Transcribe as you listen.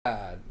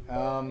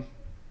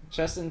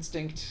Chess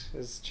Instinct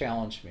has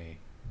challenged me.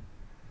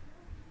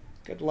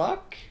 Good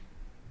luck,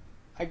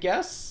 I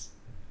guess.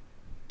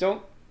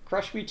 Don't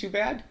crush me too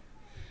bad.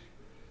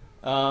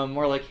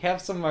 More like have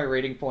some of my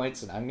rating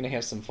points, and I'm gonna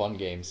have some fun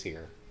games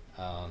here.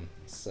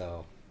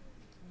 So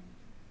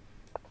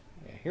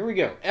yeah, here we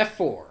go.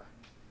 F4.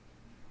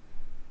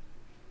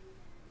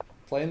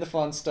 Playing the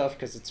fun stuff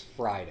because it's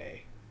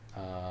Friday.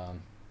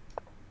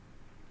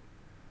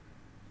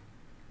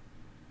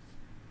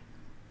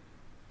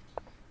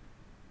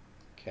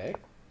 Okay.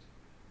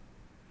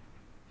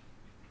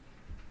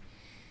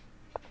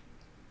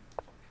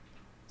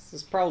 This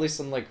is probably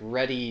some like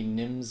ready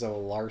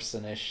Nimzo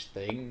Larson-ish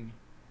thing.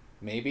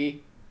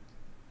 Maybe.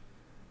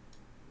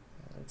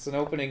 It's an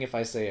opening if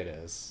I say it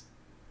is.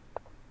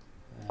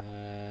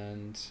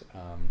 And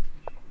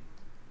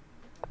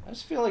I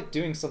just feel like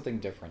doing something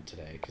different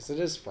today because it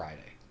is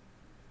Friday.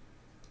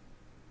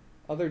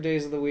 Other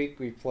days of the week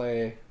we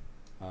play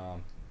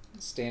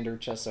standard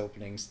chess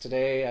openings.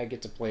 Today I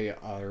get to play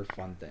other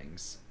fun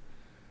things.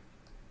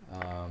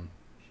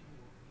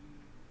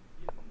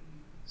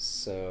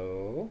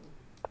 So,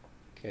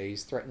 okay,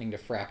 he's threatening to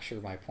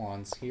fracture my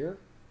pawns here.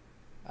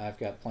 I've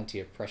got plenty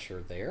of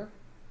pressure there.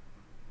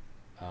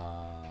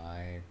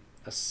 I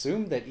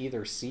assume that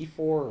either c4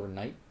 or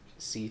knight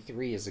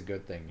c3 is a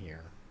good thing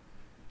here.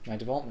 My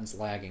development's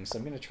lagging, so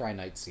I'm going to try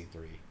knight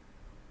c3.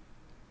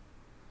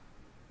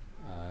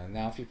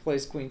 Now if he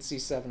plays queen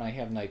c7, I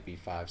have knight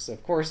b5, so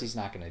of course he's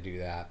not going to do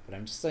that, but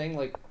I'm just saying,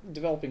 like,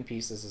 developing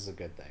pieces is a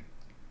good thing.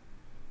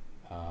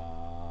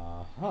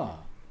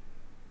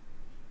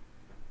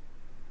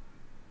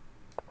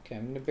 Okay,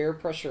 I'm going to bear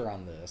pressure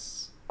on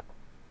this.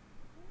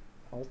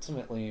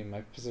 Ultimately,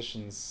 my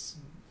position's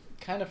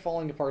kind of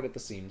falling apart at the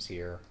seams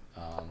here.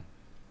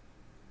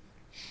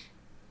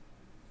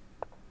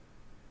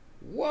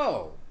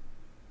 Whoa!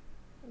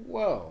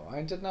 Whoa,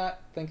 I did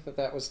not think that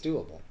that was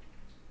doable.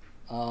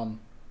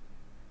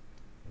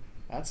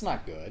 That's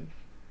not good.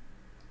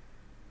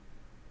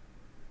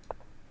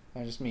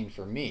 I just mean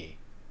for me.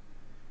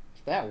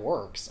 If that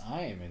works,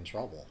 I am in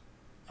trouble.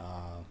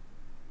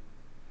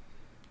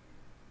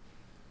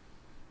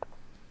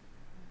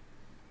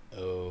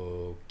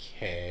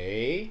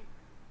 Okay.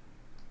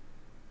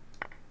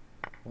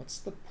 What's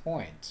the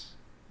point?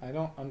 I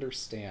don't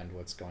understand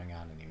what's going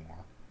on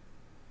anymore.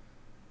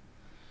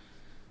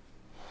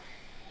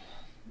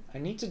 I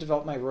need to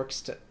develop my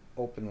rooks to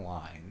open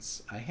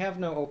lines. I have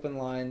no open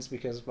lines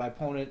because my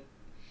opponent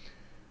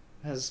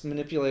has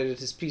manipulated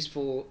his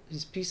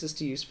pieces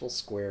to useful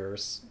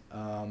squares.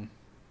 I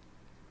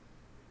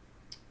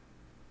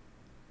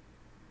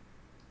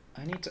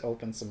need to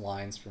open some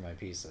lines for my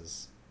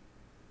pieces.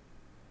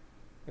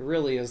 It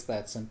really is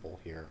that simple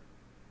here.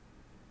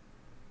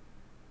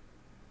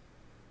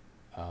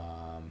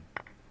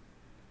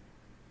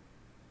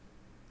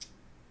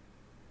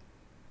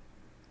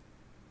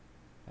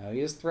 Now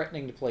he is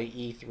threatening to play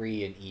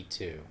e3 and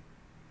e2.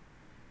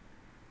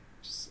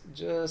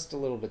 Just a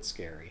little bit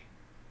scary.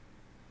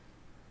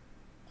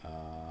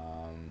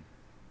 And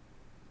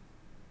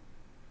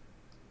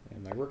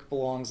my rook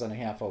belongs on a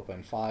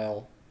half-open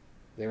file.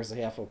 There's a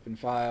half-open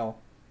file.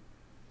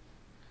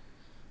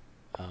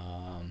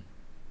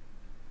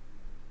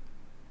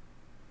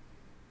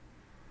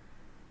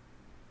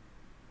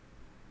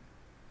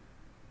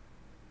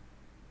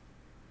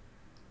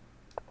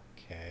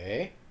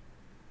 Okay.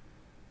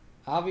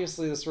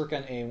 Obviously, this rook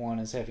on a1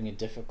 is having a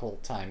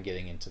difficult time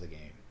getting into the game.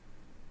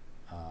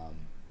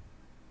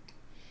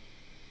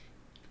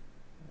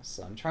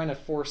 So I'm trying to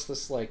force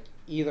this, like,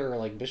 either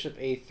like bishop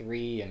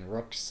a3 and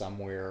rook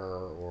somewhere,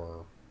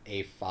 or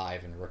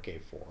a5 and rook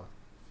a4.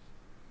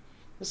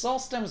 This all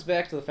stems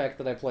back to the fact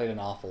that I played an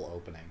awful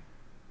opening.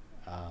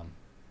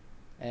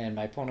 And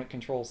my opponent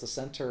controls the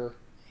center,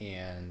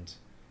 and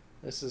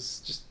this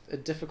is just a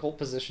difficult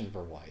position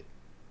for white.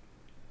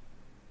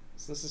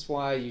 So this is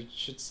why you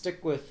should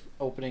stick with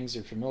openings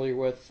you're familiar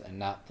with and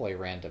not play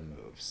random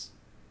moves.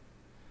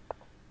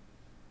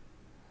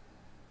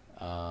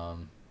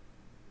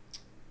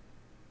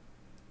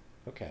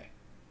 Okay,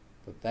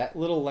 put that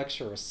little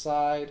lecture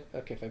aside.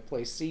 Okay, if I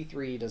play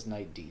c3, does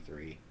knight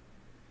d3.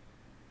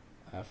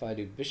 If I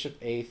do bishop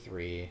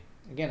a3,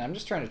 again, I'm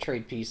just trying to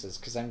trade pieces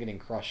because I'm getting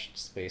crushed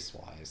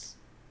space-wise.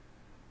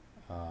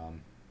 I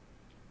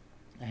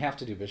have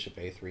to do bishop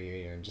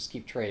a3 and just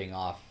keep trading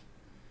off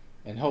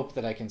and hope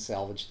that I can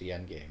salvage the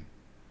endgame.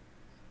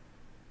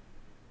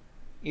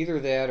 Either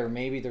that, or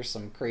maybe there's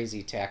some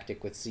crazy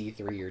tactic with c3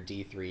 or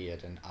d3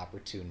 at an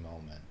opportune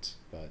moment,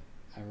 but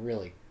I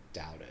really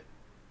doubt it.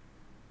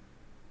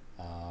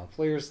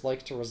 Players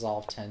like to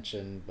resolve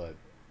tension, but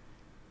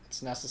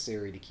it's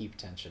necessary to keep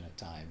tension at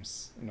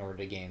times in order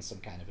to gain some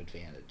kind of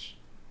advantage.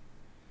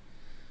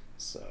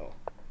 So,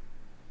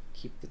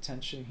 keep the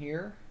tension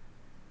here.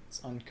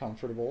 It's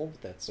uncomfortable,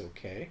 but that's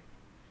okay.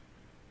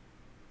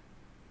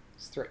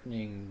 It's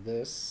threatening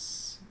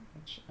this,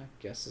 which I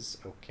guess is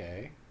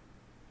okay.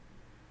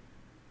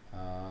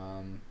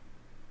 I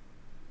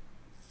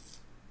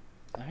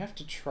have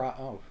to try...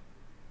 Oh,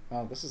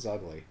 this is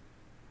ugly.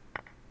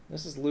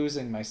 This is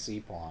losing my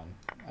c-pawn.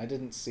 I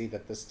didn't see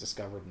that this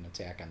discovered an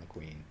attack on the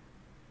queen.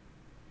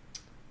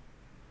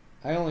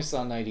 I only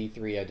saw knight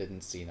e3, I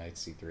didn't see knight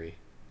c3.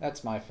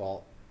 That's my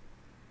fault.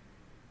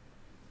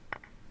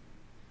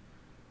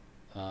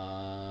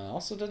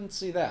 Also didn't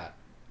see that.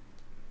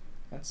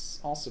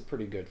 That's also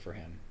pretty good for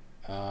him.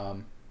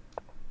 So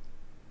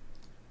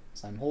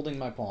I'm holding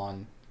my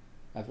pawn.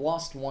 I've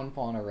lost one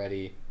pawn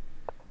already.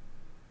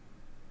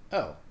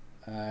 Oh,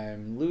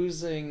 I'm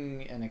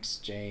losing an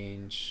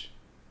exchange.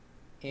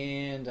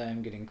 And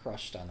I'm getting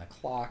crushed on the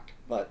clock,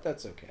 but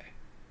that's okay.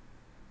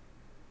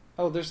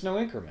 Oh, there's no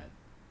increment.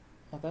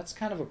 Well, that's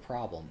kind of a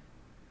problem.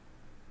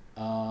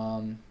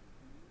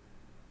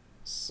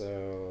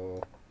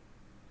 So,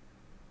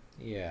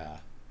 yeah.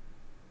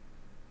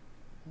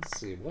 Let's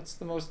see, what's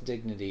the most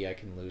dignity I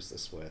can lose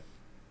this with?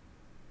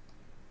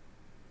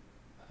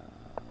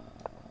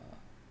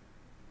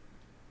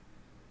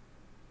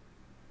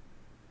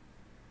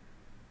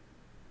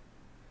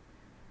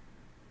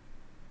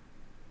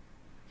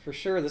 For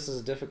sure, this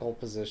is a difficult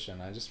position.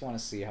 I just want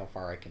to see how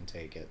far I can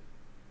take it.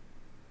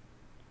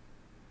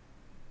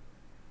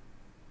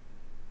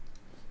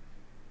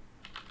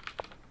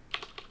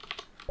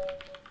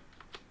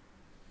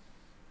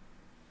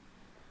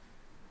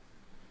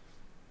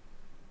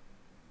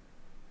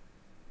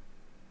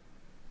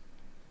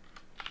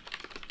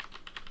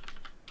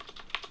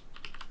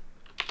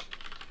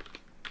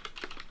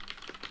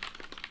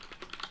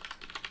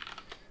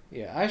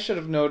 Yeah, I should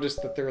have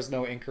noticed that there was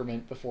no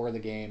increment before the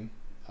game.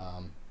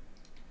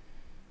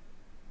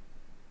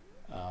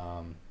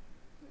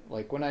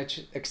 Like when I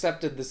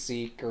accepted the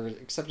seek or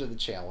accepted the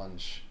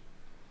challenge,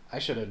 I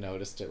should have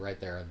noticed it right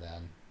there and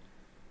then.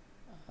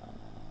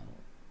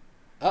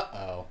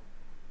 Uh-oh.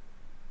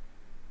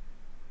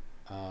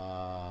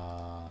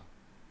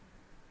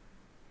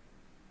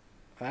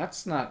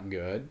 That's not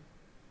good.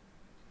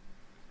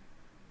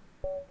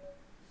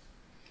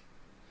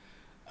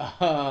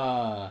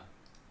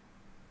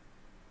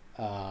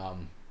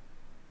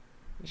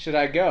 Should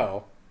I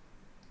go?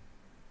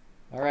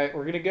 Alright,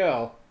 we're gonna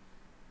go.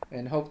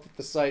 And hope that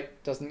the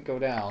site doesn't go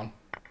down.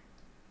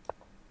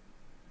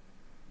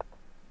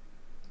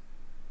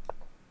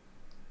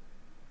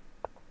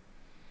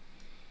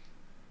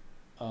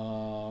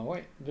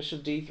 Wait,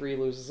 bishop d3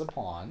 loses a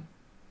pawn.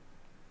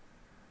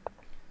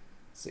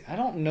 See, I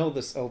don't know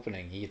this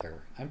opening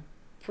either. I'm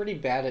pretty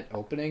bad at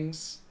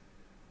openings,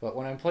 but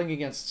when I'm playing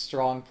against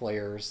strong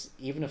players,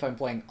 even if I'm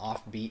playing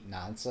offbeat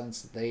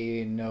nonsense,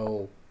 they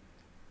know,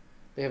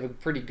 they have a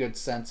pretty good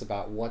sense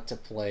about what to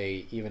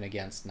play even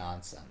against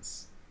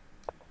nonsense.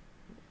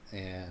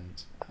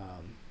 And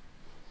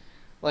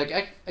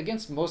like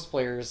against most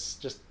players,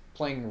 just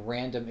playing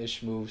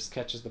random-ish moves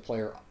catches the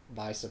player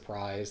by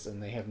surprise,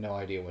 and they have no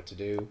idea what to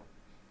do.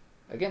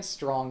 Against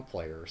strong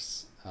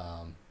players,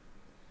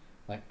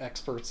 like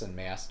experts and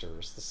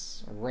masters,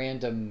 this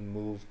random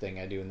move thing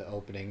I do in the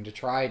opening to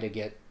try to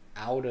get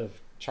out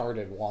of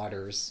charted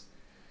waters,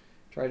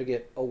 try to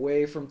get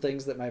away from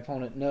things that my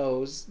opponent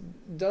knows,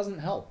 doesn't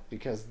help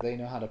because they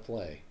know how to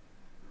play.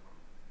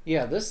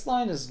 Yeah, this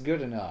line is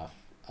good enough.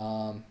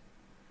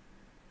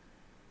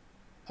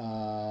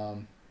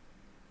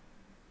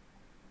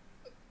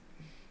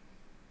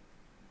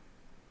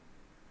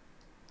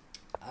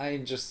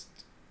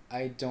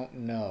 I don't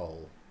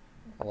know,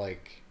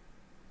 like,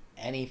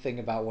 anything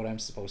about what I'm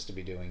supposed to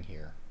be doing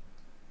here.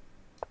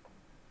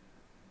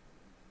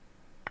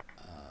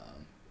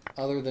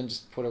 Other than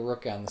just put a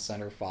rook on the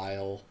center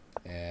file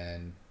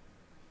and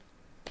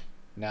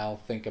now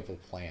think of a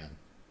plan.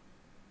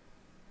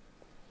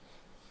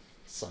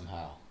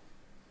 Somehow.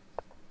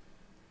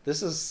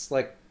 This is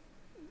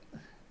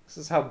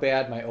how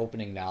bad my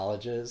opening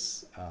knowledge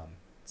is.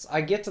 So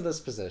I get to this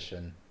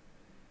position,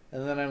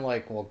 and then I'm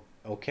like, well,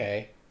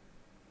 okay.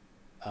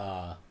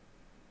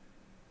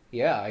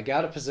 Yeah, I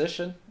got a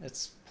position.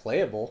 It's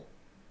playable.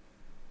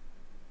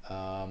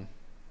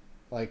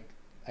 Like,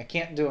 I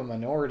can't do a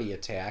minority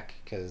attack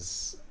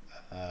because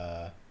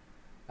I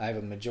have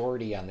a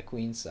majority on the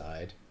queen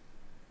side.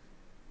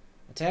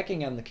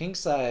 Attacking on the king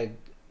side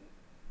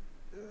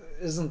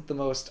isn't the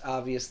most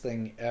obvious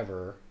thing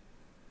ever.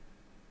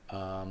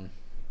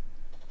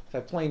 If I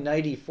play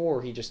knight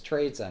e4, he just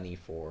trades on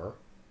e4.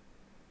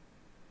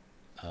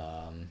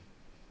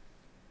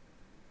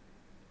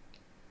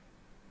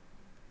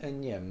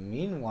 And yeah,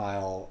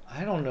 meanwhile,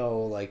 I don't know,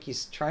 like,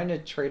 he's trying to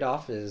trade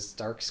off his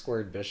dark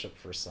squared bishop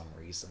for some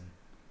reason.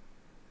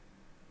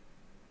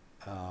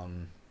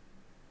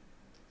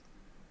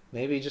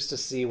 Maybe just to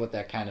see what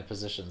that kind of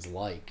position's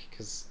like,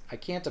 because I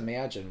can't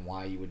imagine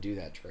why you would do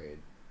that trade.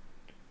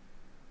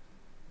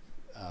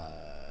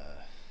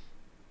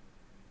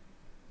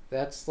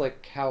 That's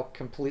like how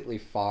completely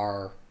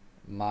far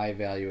my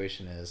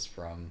evaluation is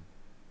from,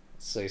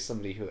 say,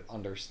 somebody who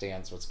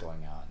understands what's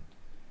going on.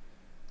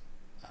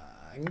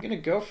 I'm going to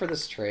go for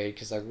this trade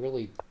because I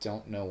really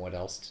don't know what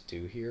else to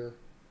do here.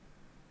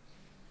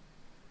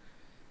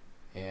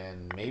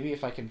 And maybe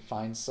if I can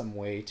find some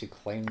way to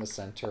claim the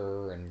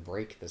center and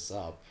break this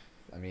up,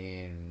 I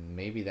mean,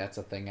 maybe that's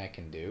a thing I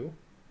can do.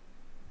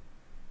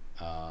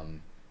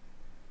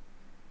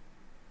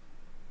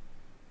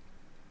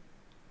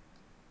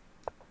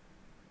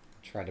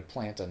 Try to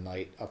plant a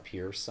knight up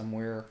here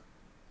somewhere.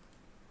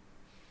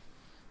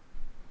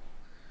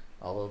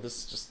 Although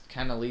this just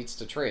kind of leads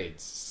to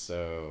trades,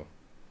 so...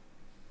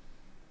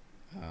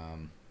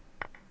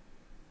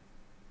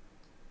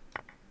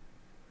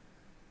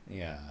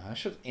 yeah, I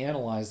should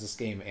analyze this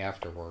game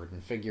afterward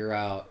and figure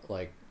out,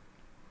 like,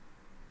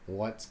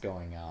 what's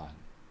going on.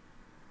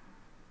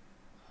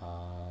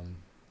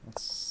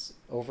 Let's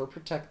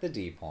overprotect the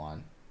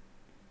d-pawn.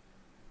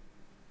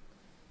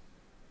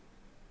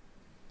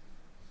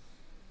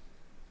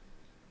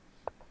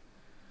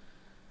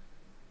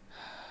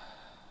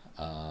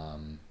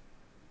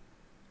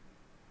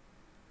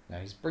 Now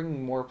he's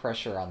bringing more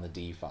pressure on the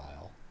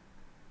d-file.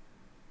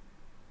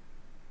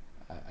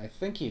 I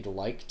think he'd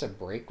like to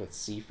break with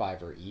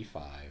c5 or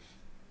e5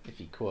 if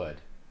he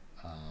could.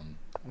 I'm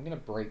gonna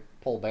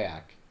pull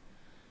back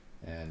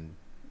and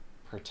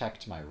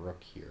protect my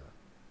rook here.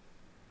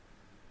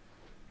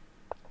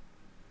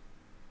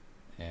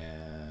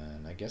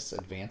 And I guess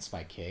advance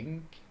my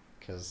king,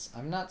 because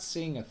I'm not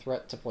seeing a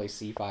threat to play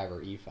c5 or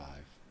e5.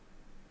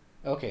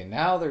 Okay,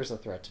 now there's a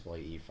threat to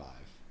play e5.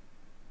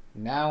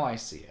 Now I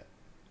see it.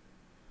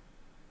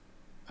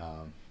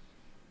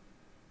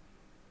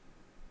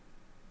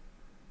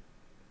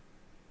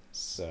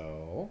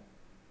 So,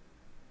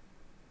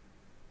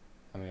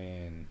 I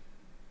mean,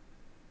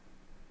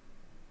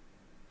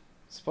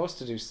 supposed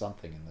to do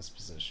something in this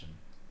position.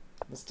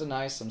 This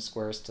denies some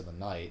squares to the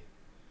knight,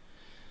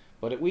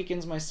 but it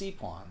weakens my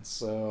c-pawn,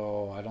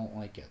 so I don't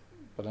like it.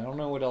 But I don't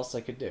know what else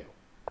I could do.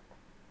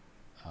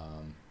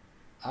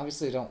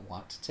 Obviously I don't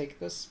want to take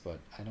this, but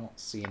I don't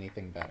see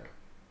anything better.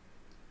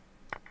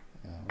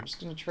 I'm just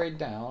going to trade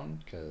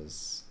down,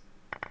 because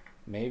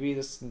maybe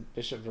this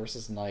bishop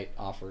versus knight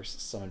offers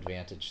some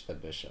advantage to the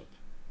bishop.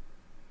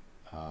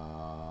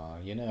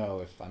 You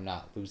know, if I'm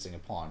not losing a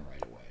pawn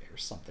right away, or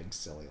something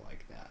silly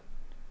like that.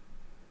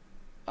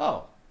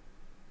 Oh.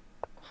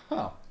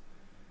 Huh.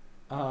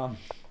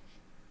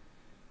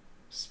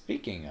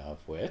 Speaking of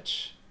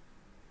which...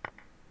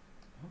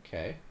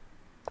 okay.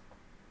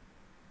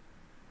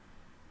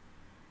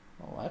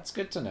 Well, that's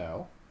good to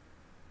know.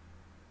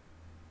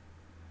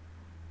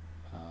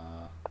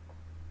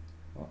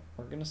 Well,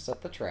 we're going to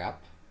set the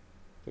trap.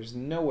 There's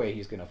no way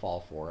he's going to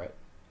fall for it.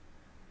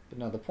 But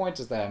no, the point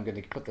is that I'm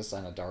going to put this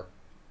on a dark...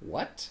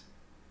 what?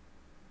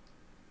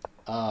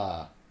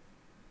 No.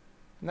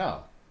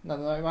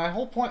 No, my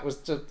whole point was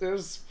to... it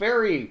was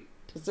very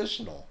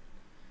positional.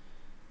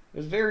 It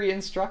was very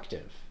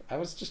instructive. I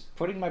was just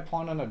putting my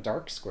pawn on a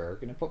dark square,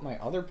 going to put my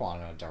other pawn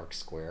on a dark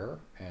square,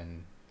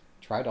 and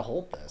try to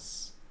hold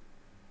this.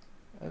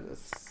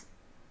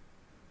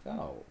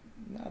 No,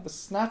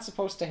 this is not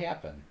supposed to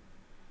happen.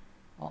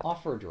 I'll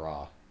offer a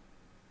draw.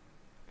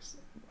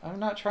 I'm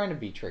not trying to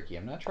be tricky.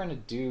 I'm not trying to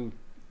do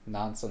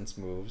nonsense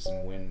moves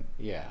and win.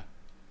 Yeah.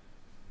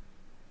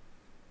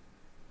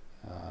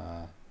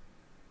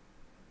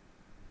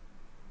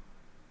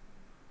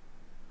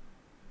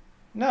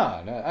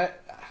 No.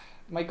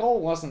 My goal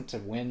wasn't to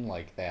win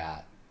like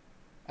that.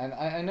 And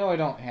I know I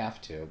don't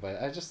have to,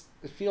 but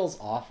it feels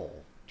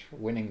awful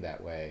winning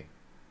that way.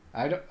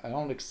 I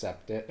don't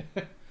accept it.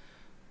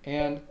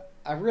 And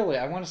I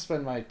want to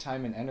spend my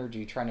time and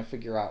energy trying to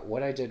figure out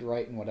what I did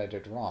right and what I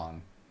did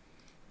wrong.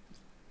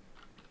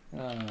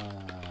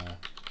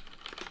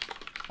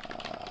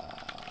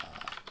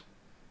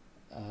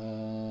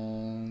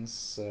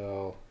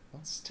 So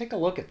let's take a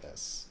look at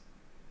this.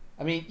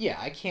 I mean, yeah,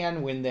 I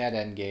can win that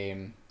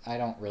endgame. I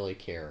don't really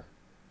care.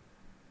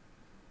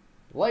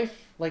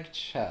 Life, like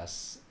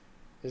chess,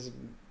 is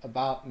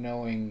about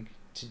knowing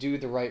to do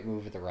the right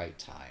move at the right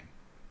time.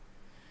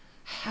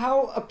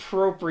 How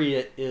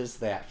appropriate is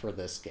that for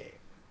this game?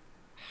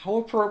 How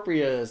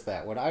appropriate is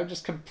that when I'm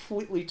just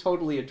completely,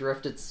 totally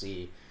adrift at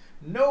sea?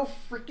 No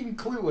freaking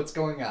clue what's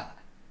going on.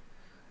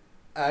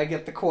 I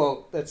get the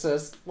quote that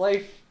says,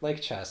 life,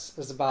 like chess,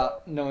 is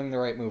about knowing the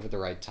right move at the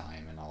right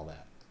time and all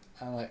that.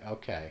 I'm like,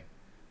 okay.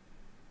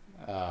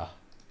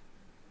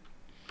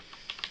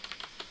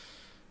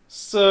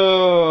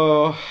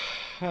 So,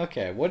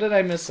 okay, what did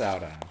I miss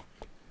out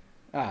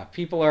on?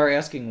 People are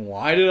asking,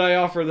 why did I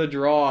offer the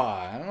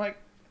draw? And I'm like,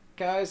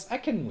 guys, I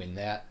can win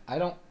that. I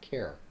don't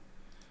care.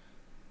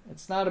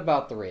 It's not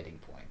about the rating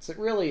points. It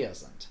really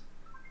isn't.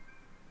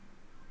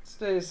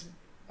 Today's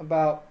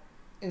about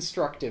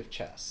instructive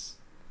chess.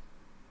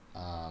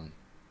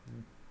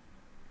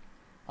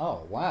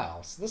 Oh, wow.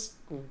 So this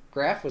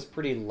graph was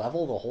pretty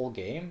level the whole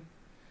game?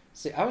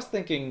 See, I was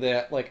thinking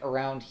that, like,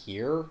 around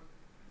here,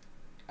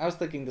 I was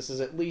thinking this is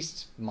at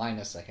least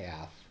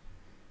 -0.5.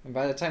 And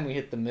by the time we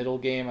hit the middle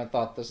game, I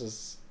thought this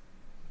is,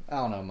 I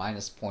don't know,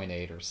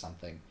 -0.8 or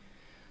something.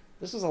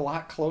 This is a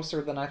lot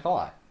closer than I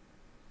thought.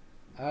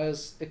 I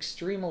was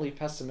extremely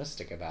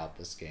pessimistic about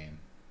this game.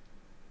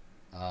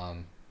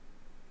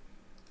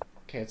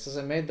 Okay, it says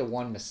I made the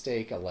one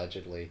mistake,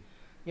 allegedly.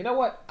 You know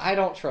what? I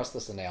don't trust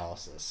this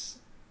analysis.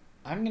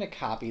 I'm going to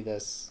copy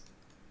this,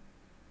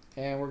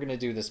 and we're going to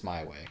do this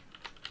my way.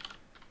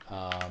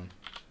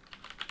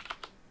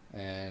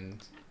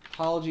 And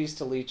apologies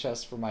to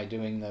lichess for my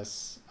doing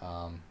this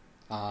on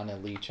a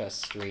lichess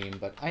stream,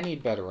 but I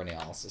need better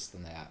analysis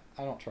than that.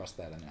 I don't trust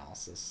that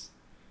analysis.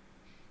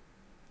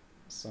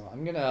 So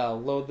I'm going to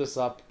load this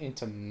up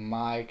into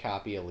my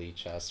copy of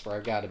lichess where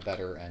I've got a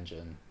better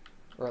engine,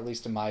 or at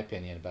least in my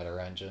opinion, a better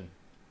engine.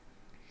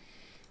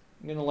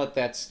 I'm going to let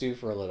that stew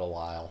for a little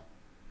while,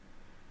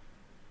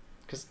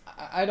 because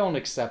I don't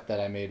accept that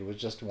I made with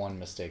just one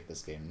mistake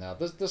this game. Now,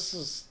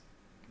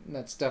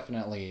 that's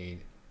definitely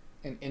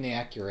an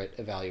inaccurate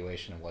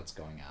evaluation of what's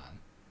going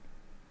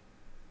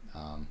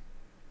on.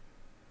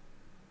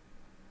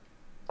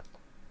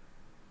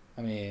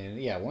 I mean,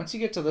 yeah, once you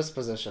get to this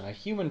position, a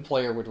human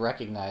player would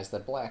recognize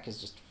that black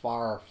is just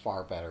far,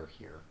 far better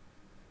here.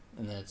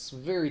 And that it's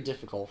very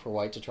difficult for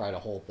white to try to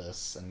hold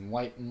this, and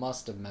white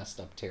must have messed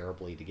up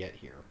terribly to get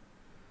here.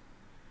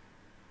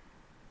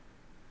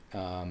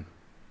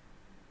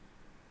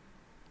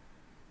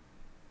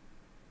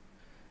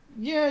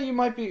 Yeah, you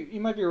might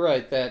be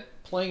right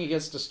that playing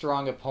against a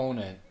strong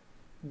opponent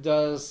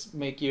does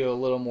make you a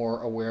little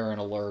more aware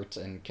and alert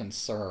and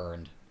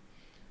concerned.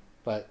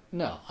 But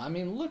no, I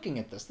mean, looking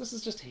at this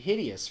is just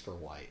hideous for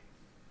white.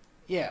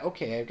 Yeah,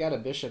 okay, I've got a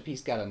bishop,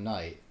 he's got a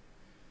knight,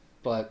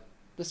 but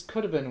this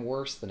could have been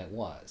worse than it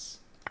was.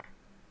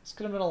 This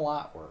could have been a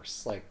lot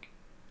worse. Like,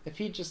 if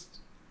he just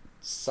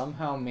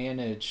somehow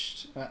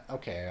managed...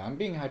 okay, I'm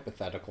being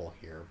hypothetical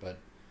here, but...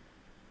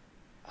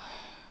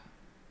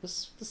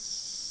 This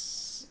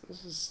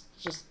is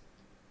just...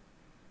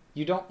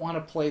 You don't want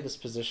to play this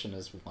position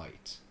as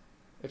white.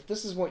 If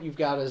this is what you've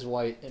got as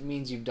white, it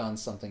means you've done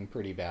something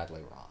pretty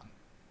badly wrong.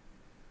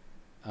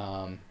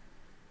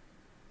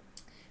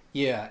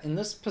 Yeah, in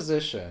this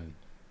position,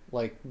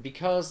 like,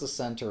 because the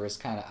center is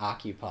kind of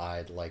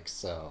occupied like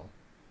so,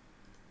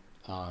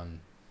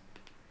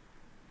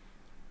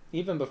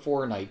 even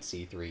before knight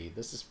c3,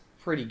 this is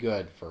pretty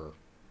good for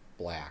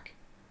black.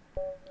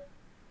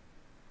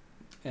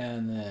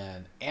 And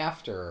then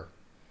after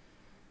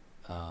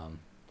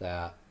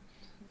that,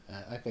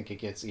 I think it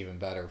gets even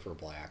better for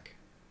black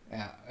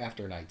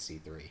after knight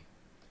c3.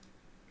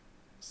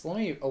 So let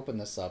me open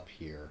this up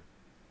here.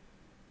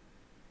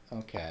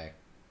 Okay.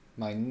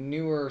 My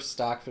newer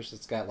Stockfish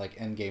that's got like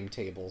endgame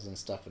tables and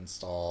stuff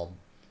installed.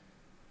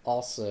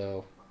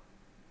 Also,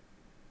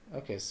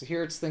 okay, so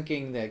here it's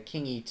thinking that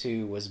king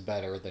e2 was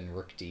better than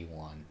rook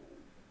d1.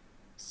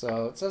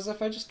 So it says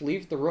if I just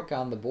leave the rook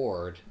on the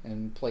board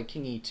and play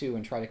king e2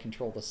 and try to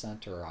control the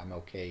center, I'm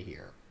okay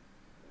here.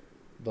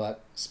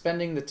 But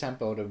spending the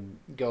tempo to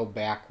go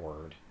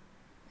backward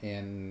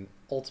and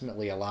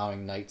ultimately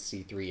allowing knight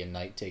c3 and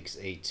knight takes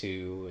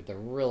a2 with a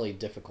really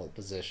difficult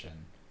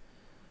position.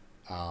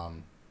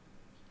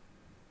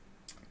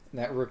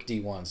 That rook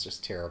d1 is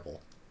just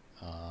terrible.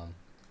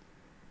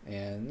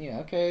 And yeah,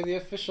 okay, the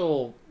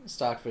official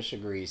Stockfish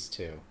agrees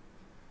too.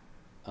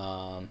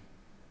 Yeah,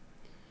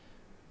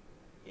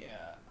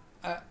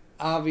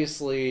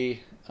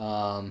 obviously,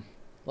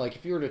 like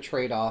if you were to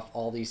trade off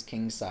all these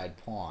kingside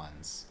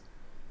pawns,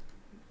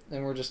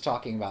 then we're just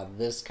talking about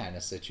this kind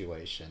of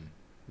situation.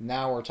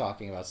 Now we're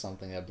talking about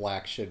something that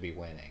black should be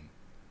winning.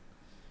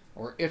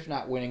 Or if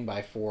not winning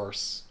by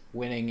force,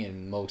 winning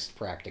in most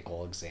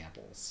practical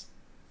examples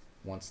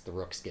once the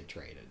rooks get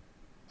traded.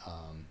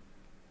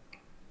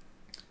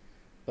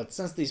 But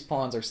since these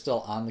pawns are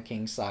still on the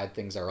king's side,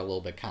 things are a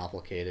little bit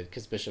complicated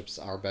because bishops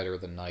are better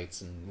than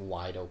knights in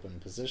wide open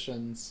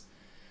positions.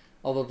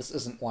 Although this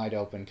isn't wide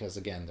open because,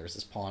 again, there's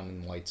this pawn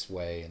in white's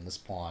way, and this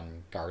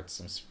pawn guards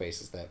some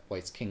spaces that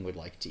white's king would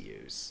like to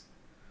use.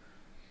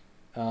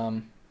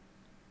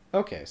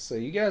 Okay, so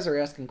you guys are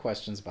asking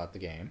questions about the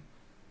game.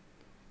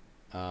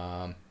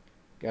 Guys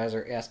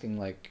are asking,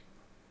 like,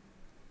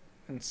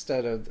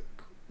 instead of...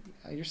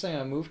 You're saying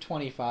I move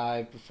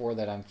 25, before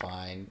that I'm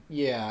fine.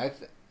 Yeah,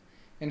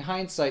 in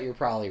hindsight, you're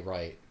probably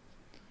right.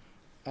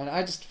 And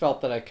I just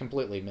felt that I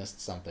completely missed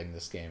something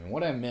this game. And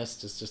what I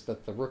missed is just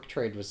that the rook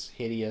trade was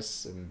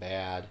hideous and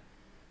bad.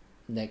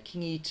 And that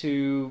king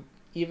e2,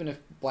 even if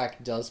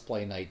black does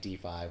play knight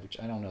d5, which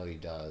I don't know he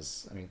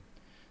does. I mean,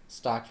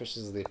 Stockfish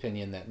is of the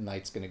opinion that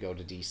knight's going to go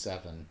to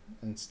d7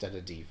 instead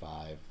of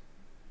d5.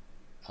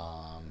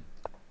 I'm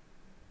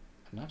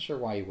not sure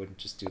why you wouldn't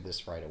just do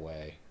this right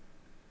away.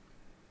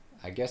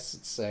 I guess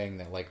it's saying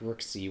that like rook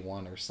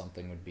c1 or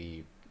something would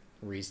be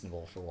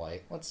reasonable for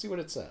white. Let's see what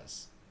it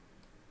says.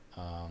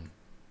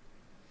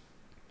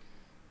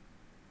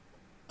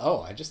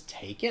 Oh, I just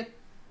take it?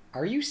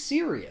 Are you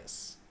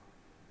serious?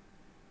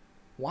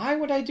 Why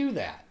would I do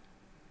that?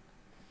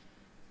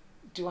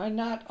 Do I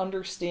not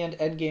understand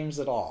endgames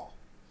at all?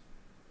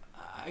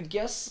 I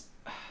guess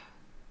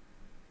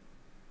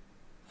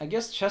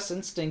Chess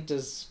Instinct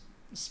is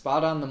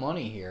spot on the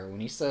money here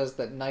when he says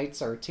that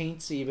knights are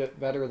teensy bit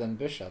better than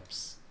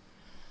bishops.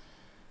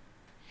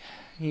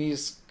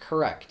 He's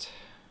correct.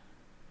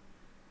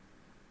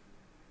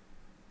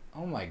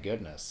 Oh my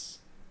goodness.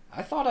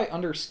 I thought I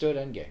understood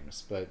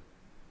endgames, but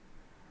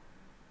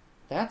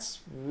that's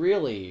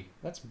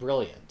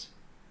brilliant.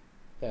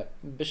 That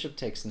bishop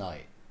takes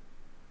knight.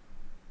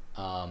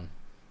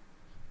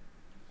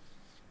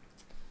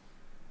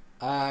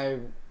 I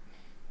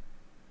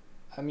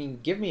mean,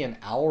 give me an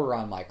hour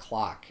on my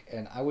clock,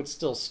 and I would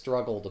still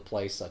struggle to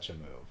play such a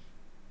move.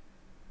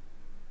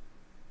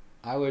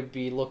 I would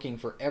be looking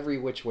for every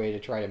which way to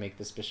try to make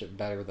this bishop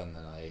better than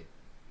the knight.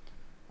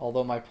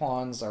 Although my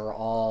pawns are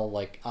all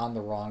like on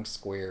the wrong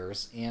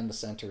squares, and the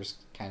center's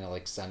kind of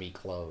like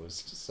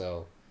semi-closed,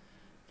 so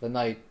the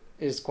knight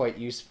is quite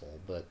useful,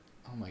 but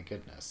oh my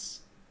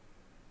goodness.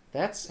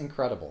 That's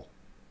incredible.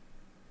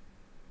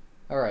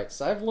 Alright,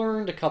 so I've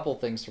learned a couple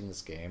things from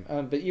this game,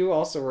 but you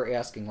also were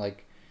asking,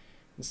 like,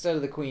 instead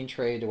of the queen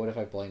trade, what if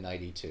I play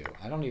knight e2?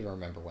 I don't even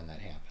remember when that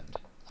happened.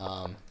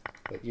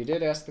 But you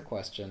did ask the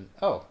question.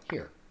 Oh,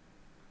 here.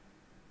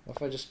 What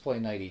if I just play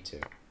knight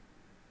e2?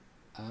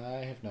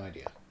 I have no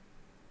idea.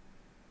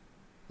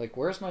 Like,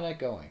 where's my knight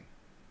going?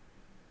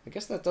 I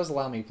guess that does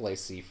allow me to play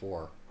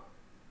c4.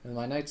 And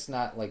my knight's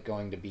not, like,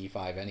 going to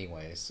b5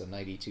 anyway, so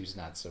knight e2 is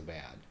not so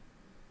bad.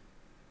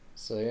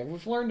 So yeah,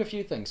 we've learned a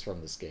few things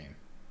from this game.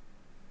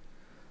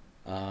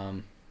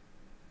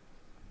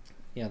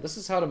 Yeah, this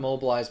is how to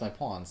mobilize my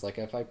pawns. Like,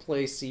 if I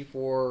play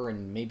c4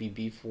 and maybe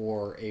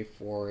b4,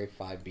 a4,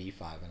 a5,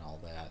 b5, and all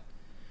that,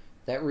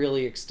 that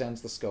really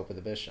extends the scope of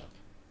the bishop.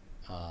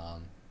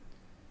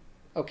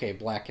 Okay,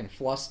 black can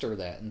fluster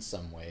that in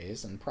some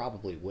ways, and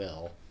probably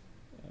will,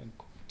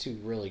 to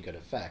really good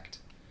effect.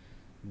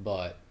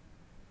 But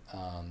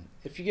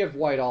if you give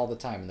white all the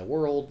time in the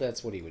world,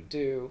 that's what he would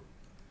do.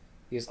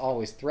 He is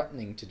always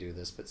threatening to do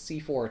this, but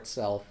c4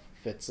 itself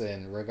fits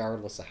in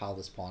regardless of how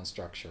this pawn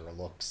structure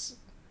looks.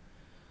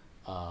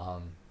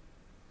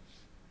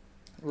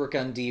 Rook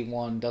on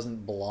d1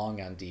 doesn't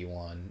belong on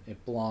d1.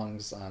 It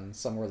belongs on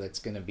somewhere that's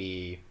going to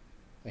be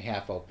a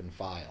half-open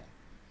file.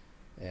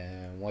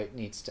 And white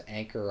needs to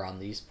anchor on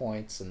these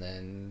points and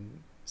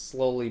then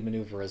slowly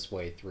maneuver his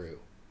way through.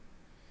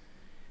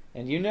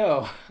 And you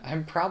know,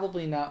 I'm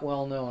probably not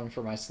well known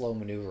for my slow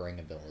maneuvering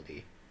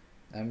ability.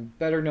 I'm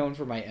better known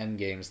for my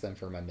endgames than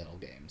for my middle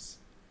games.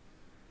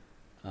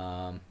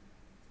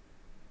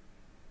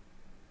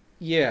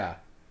 Yeah.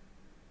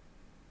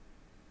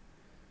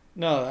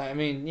 No, I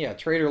mean, yeah,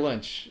 Trader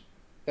Lynch,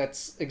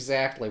 that's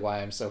exactly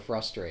why I'm so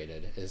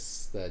frustrated,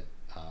 is that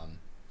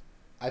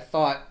I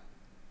thought,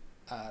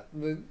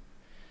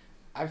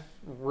 I've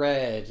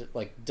read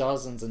like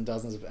dozens and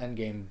dozens of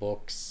endgame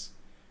books,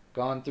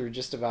 gone through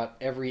just about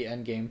every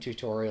endgame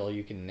tutorial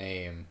you can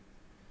name,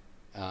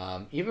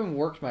 even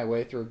worked my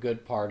way through a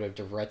good part of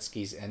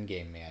Dvoretsky's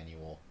endgame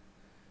manual,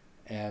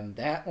 and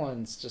that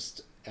one's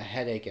just a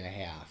headache and a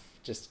half,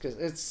 just because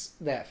it's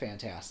that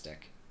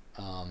fantastic.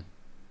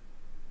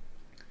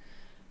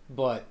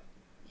 But,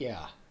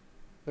 yeah,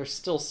 there's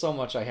still so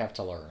much I have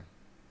to learn.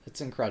 It's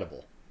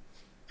incredible.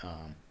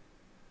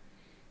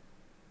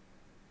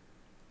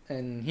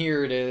 And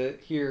here it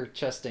is. Here,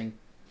 Chess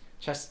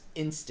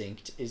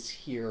Instinct is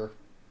here,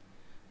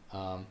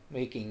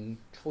 making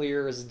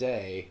clear as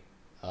day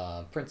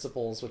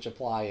principles which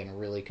apply in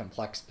really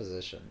complex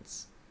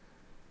positions.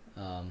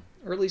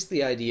 Or at least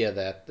the idea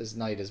that this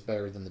knight is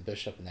better than the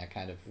bishop in that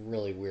kind of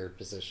really weird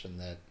position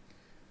that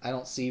I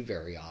don't see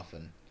very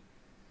often.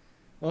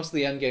 Most of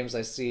the endgames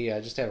I see, I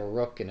just have a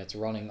rook and it's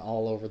running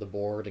all over the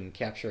board and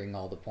capturing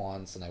all the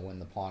pawns, and I win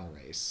the pawn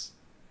race.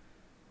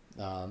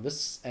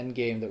 This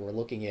endgame that we're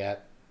looking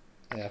at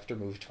after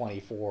move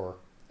 24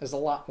 is a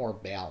lot more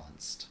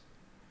balanced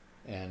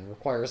and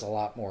requires a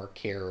lot more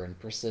care and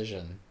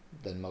precision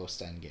than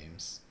most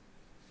endgames.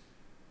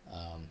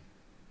 I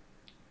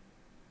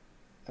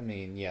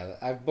mean, yeah,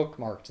 I've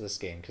bookmarked this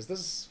game because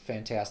this is a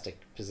fantastic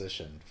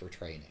position for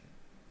training.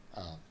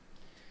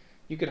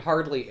 You could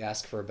hardly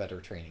ask for a better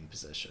training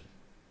position.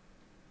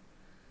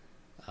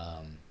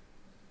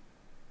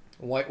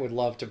 White would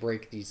love to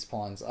break these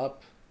pawns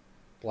up.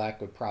 Black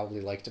would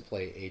probably like to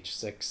play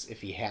h6 if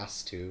he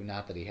has to.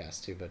 Not that he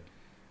has to, but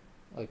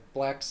like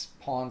black's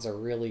pawns are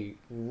really,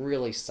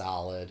 really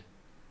solid.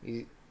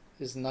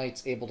 His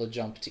knight's able to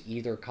jump to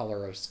either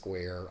color of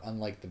square,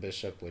 unlike the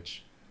bishop,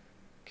 which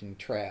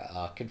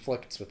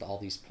conflicts with all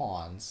these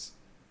pawns.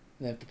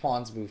 And if the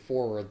pawns move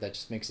forward, that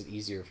just makes it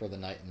easier for the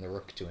knight and the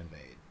rook to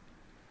invade.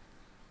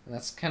 And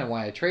that's kind of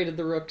why I traded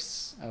the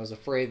rooks. I was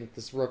afraid that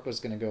this rook was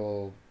going to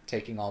go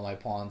taking all my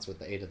pawns with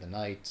the aid of the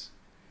knight.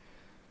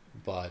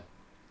 But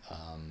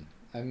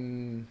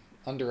I'm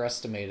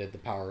underestimated the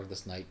power of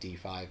this knight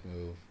d5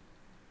 move.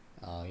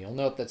 You'll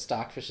note that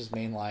Stockfish's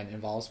main line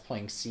involves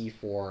playing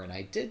c4, and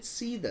I did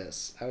see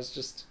this.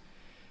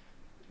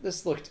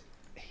 This looked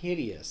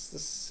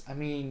hideous. I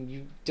mean,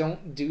 you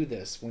don't do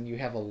this when you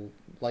have a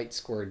light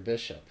squared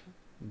bishop,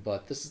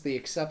 but this is the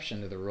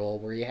exception to the rule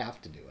where you have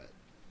to do it.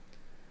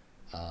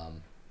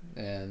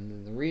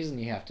 And the reason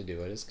you have to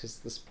do it is because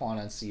this pawn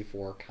on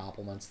c4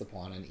 complements the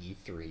pawn on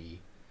e3.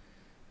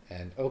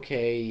 And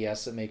okay,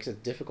 yes, it makes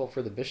it difficult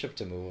for the bishop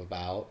to move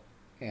about,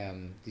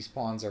 and these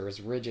pawns are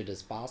as rigid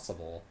as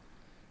possible,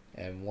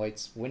 and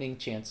white's winning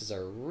chances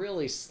are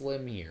really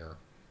slim here,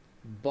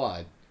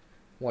 but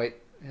white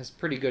has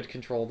pretty good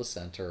control of the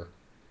center,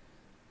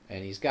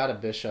 and he's got a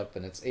bishop,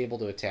 and it's able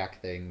to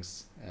attack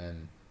things,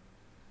 and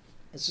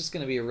it's just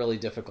going to be a really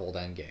difficult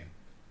endgame.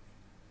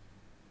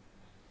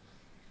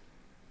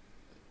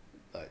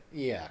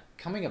 yeah,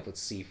 coming up with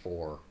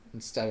c4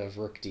 instead of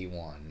rook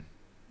d1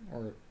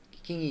 or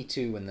king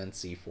e2 and then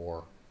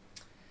c4.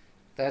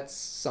 That's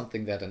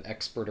something that an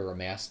expert or a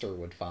master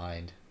would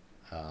find.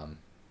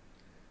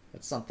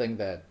 That's something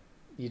that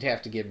you'd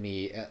have to give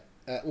me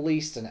at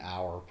least an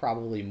hour,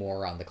 probably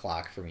more on the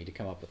clock for me to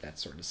come up with that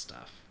sort of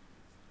stuff.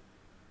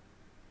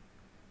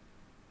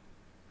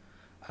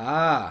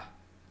 Ah,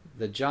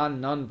 the John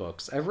Nunn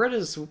books. I've read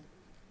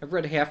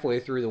halfway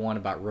through the one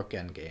about rook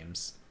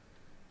endgames.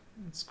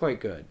 It's quite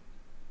good.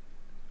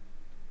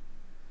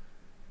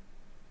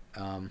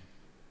 But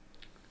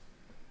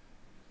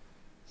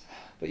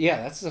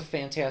yeah, that's a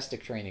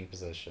fantastic training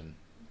position.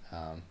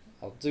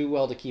 I'll do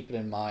well to keep it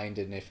in mind,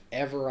 and if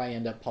ever I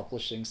end up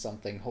publishing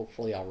something,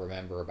 hopefully I'll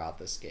remember about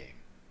this game.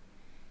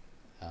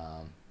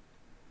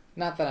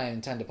 Not that I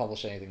intend to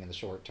publish anything in the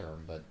short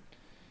term, but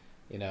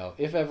you know,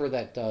 if ever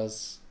that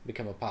does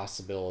become a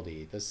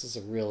possibility, this is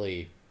a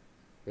really,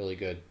 really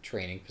good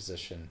training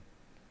position.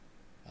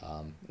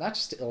 Not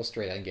just to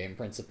illustrate endgame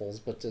principles,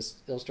 but to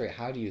illustrate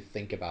how do you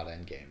think about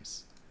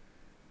endgames.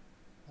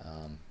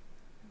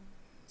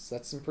 So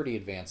that's some pretty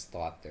advanced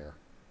thought there.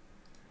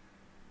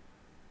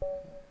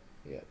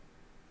 Yeah.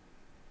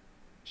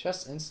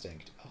 Chess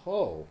Instinct.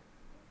 Oh.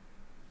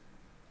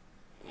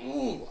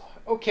 Ooh.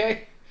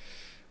 Okay.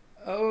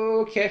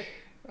 Okay.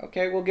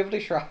 Okay, we'll give it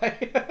a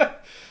try.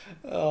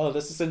 Oh,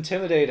 this is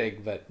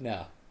intimidating, but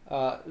no.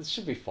 This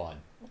should be fun.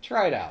 We'll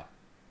try it out.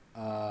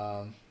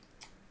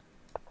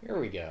 Here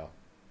we go.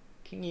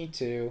 King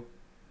e2.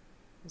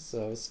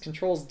 So this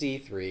controls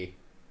d3.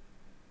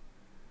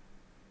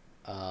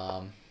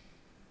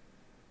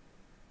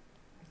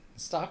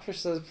 Stockfish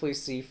says please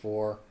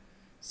c4.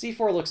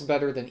 c4 looks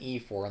better than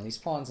e4, and these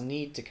pawns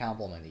need to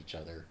complement each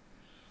other.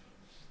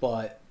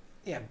 But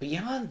yeah,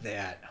 beyond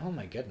that, oh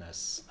my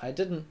goodness. I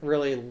didn't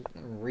really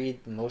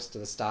read most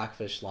of the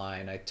Stockfish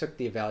line. I took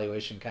the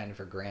evaluation kind of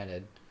for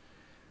granted.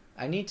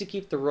 I need to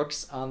keep the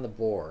rooks on the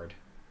board.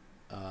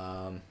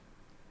 And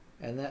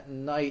that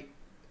knight,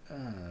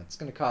 it's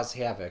going to cause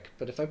havoc.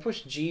 But if I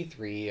push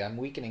g3, I'm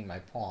weakening my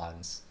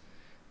pawns.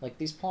 Like,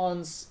 these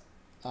pawns,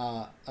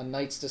 a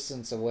knight's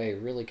distance away,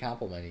 really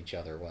complement each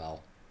other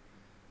well.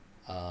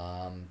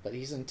 But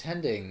he's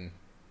intending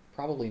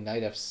probably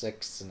knight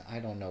f6, and I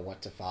don't know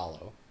what to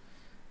follow.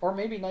 Or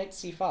maybe knight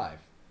c5.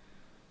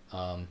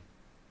 And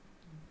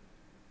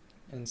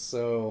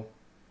so,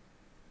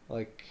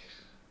 like,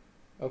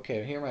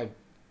 okay, here my...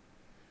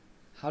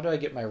 How do I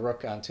get my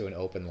rook onto an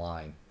open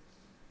line?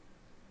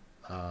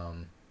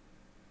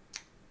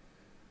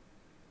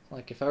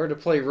 Like, if I were to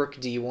play rook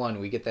d1,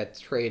 we get that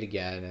trade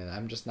again, and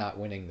I'm just not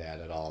winning that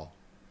at all.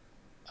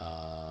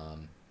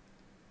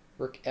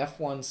 Rook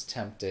f1's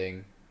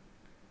tempting.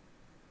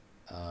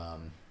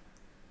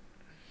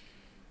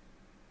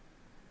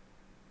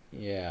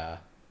 Yeah.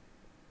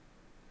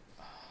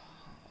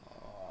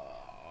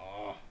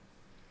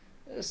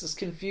 This is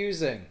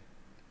confusing.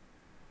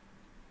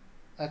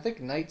 I think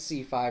knight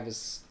c5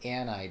 is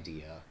an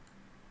idea.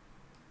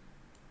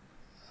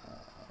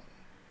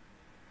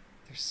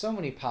 There's so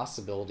many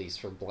possibilities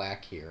for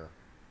black here.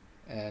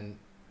 And,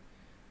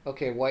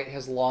 okay, white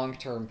has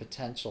long-term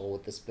potential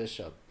with this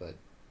bishop, but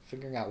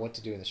figuring out what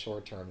to do in the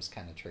short term is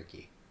kind of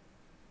tricky.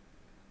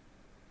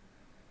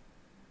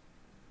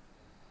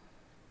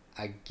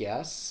 I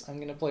guess I'm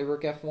going to play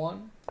rook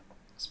f1.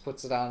 This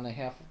puts it on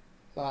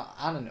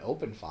on an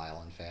open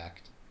file, in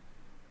fact.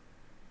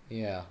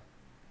 Yeah.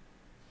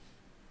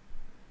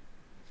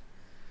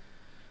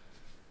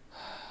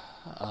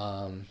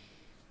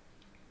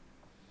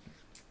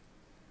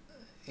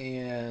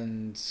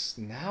 And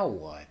now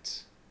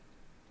what?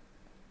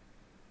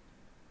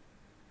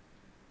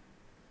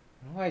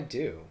 What do I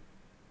do?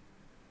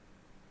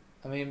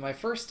 I mean, my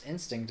first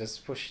instinct is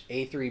to push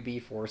a3,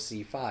 b4,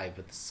 c5,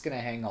 but this is going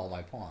to hang all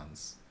my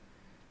pawns.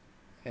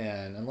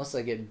 And unless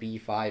I get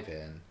b5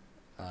 in,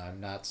 I'm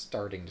not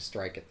starting to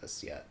strike at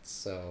this yet.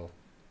 So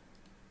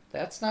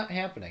that's not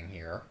happening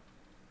here.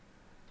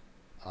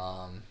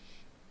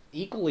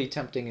 Equally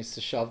tempting is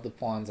to shove the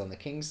pawns on the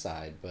king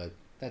side, but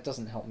that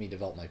doesn't help me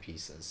develop my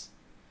pieces.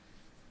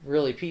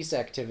 Really, piece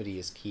activity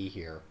is key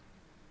here.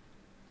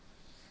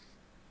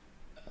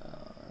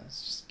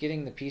 It's just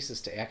getting the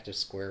pieces to active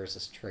squares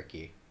is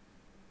tricky.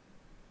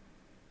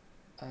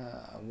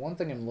 One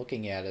thing I'm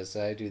looking at is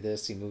I do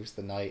this, he moves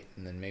the knight,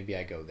 and then maybe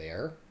I go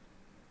there.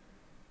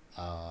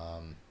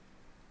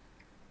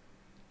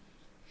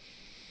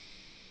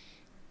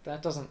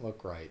 That doesn't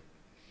look right.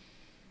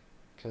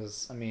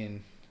 Because, I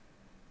mean,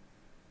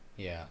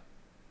 yeah.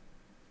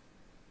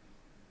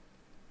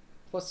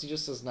 Plus he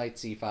just says knight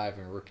c5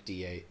 and rook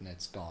d8 and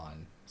it's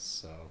gone,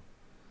 so...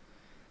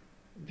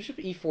 Bishop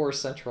e4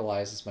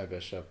 centralizes my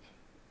bishop.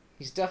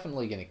 He's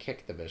definitely going to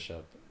kick the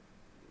bishop,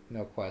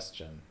 no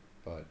question,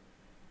 but...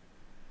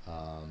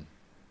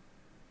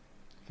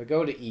 if I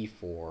go to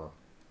e4,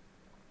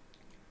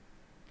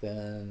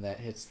 then that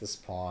hits this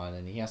pawn,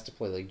 and he has to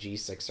play like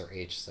g6 or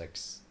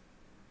h6.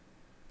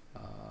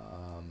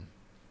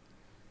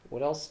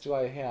 What else do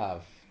I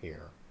have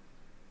here?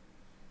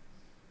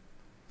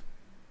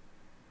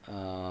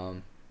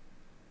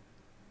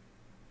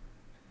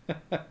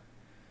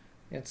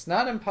 It's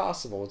not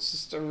impossible, it's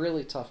just a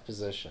really tough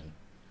position.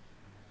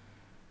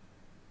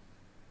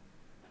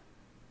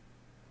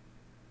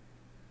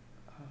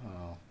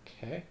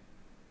 Okay.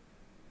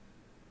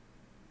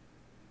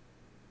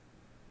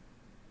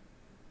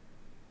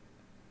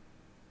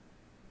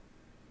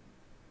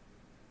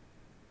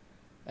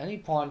 Any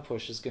pawn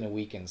push is going to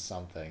weaken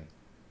something.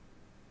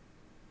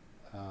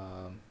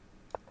 I'm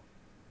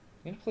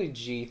going to play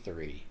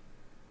g3.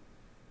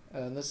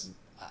 And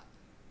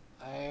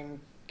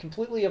I'm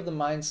completely of the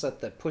mindset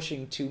that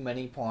pushing too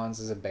many pawns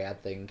is a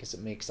bad thing because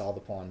it makes all the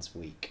pawns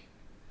weak.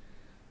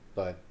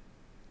 But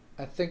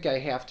I think I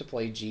have to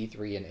play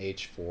g3 and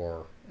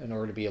h4 in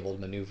order to be able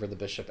to maneuver the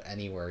bishop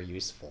anywhere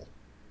useful.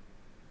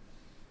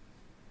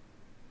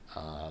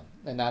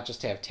 And not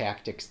just have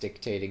tactics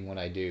dictating what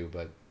I do,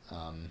 but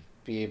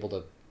be able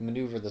to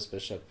maneuver this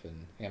bishop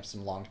and have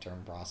some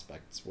long-term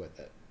prospects with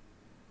it.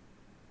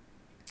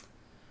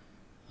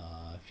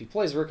 If he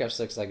plays rook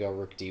f6, I go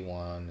rook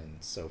d1 and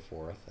so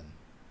forth. And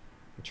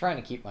I'm trying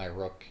to keep my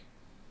rook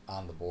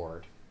on the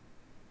board.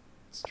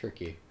 It's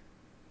tricky.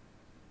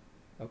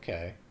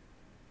 Okay.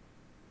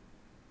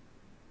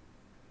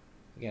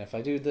 Again, if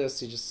I do this,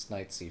 he just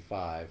knight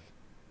c5.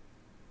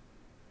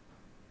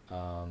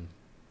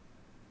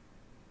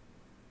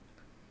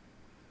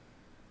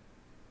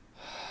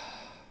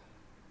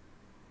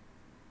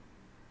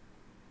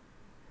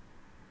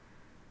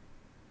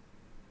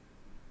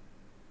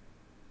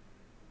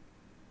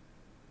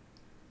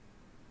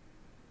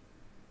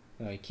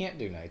 No, you can't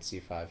do knight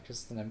c5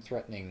 because then I'm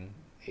threatening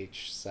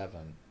h7.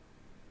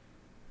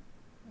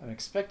 I'm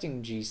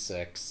expecting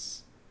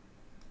g6.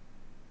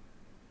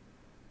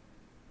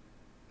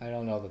 I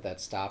don't know that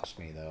that stops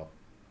me, though.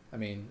 I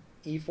mean,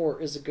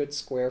 e4 is a good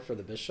square for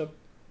the bishop.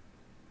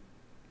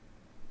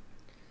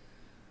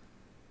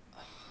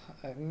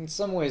 In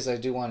some ways, I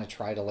do want to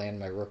try to land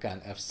my rook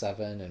on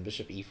f7, and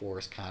bishop e4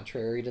 is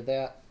contrary to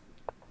that.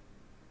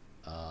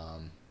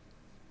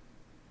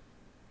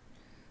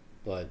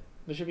 But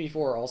bishop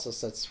e4 also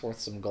sets forth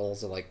some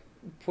goals of like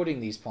putting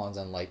these pawns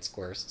on light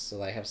squares so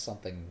that I have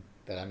something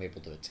that I'm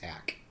able to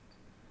attack.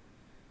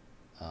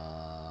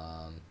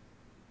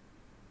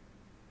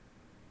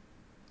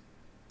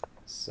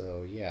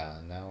 So yeah,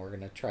 now we're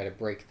going to try to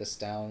break this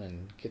down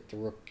and get the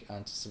rook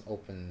onto some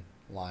open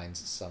lines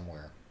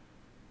somewhere.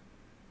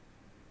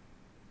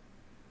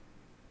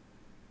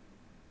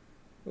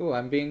 Ooh,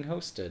 I'm being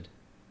hosted.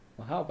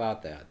 Well, how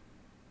about that?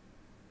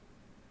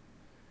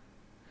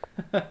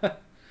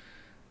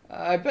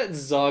 I bet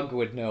Zug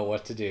would know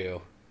what to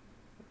do.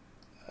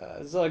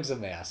 Zug's a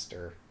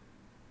master.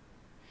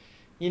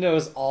 He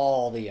knows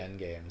all the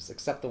endgames,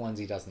 except the ones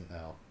he doesn't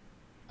know.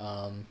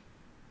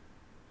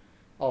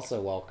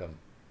 Also, welcome.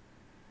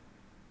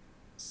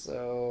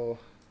 So,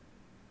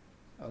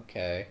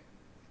 okay.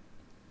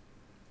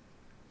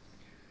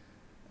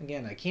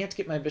 Again, I can't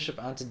get my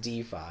bishop onto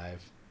d5.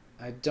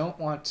 I don't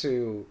want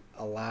to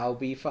allow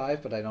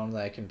b5, but I don't know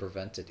that I can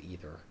prevent it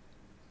either.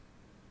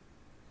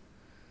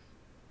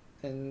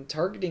 And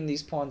targeting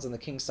these pawns on the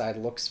king side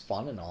looks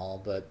fun and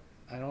all, but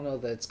I don't know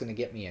that it's going to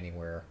get me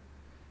anywhere.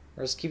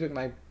 Whereas keeping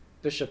my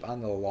bishop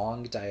on the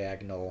long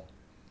diagonal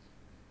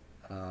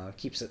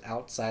keeps it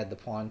outside the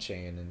pawn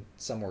chain and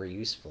somewhere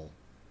useful.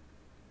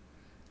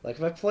 Like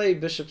if I play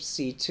bishop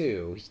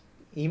c2,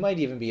 he might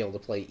even be able to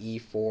play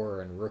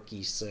e4 and rook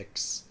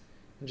e6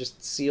 and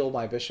just seal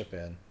my bishop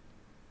in.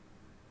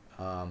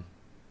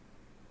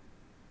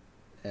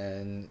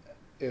 And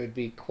it would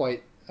be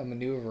quite a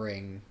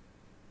maneuvering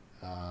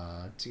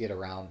to get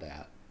around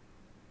that.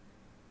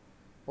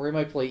 Or he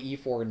might play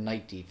e4 and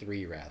knight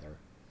d3 rather.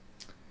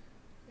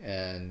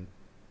 And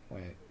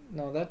wait,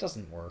 no, that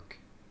doesn't work.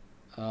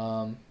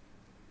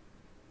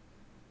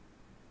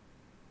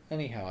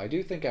 Anyhow, I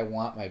do think I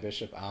want my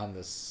bishop on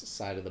this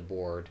side of the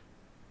board.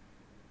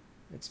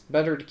 It's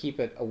better to keep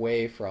it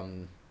away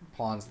from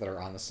pawns that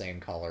are on the same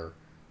color.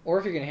 Or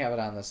if you're going to have it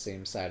on the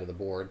same side of the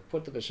board,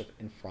 put the bishop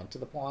in front of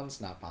the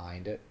pawns, not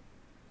behind it.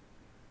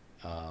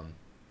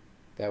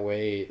 That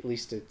way, at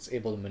least it's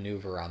able to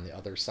maneuver on the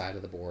other side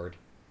of the board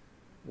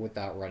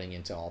without running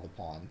into all the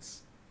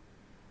pawns.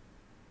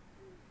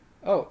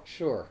 Oh,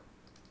 sure.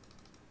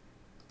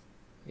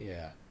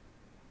 Yeah.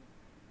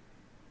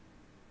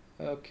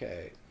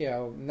 Okay.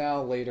 Yeah,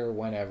 now later,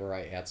 whenever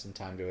I add some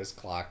time to his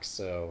clock,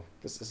 so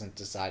this isn't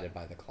decided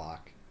by the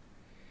clock.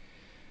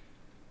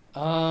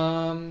 So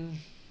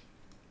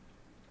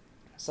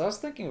I was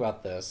thinking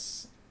about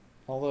this.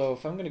 Although,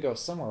 if I'm going to go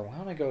somewhere, why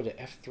don't I go to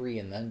f3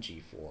 and then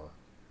g4?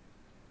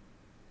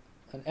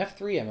 On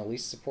f3, I'm at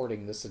least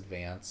supporting this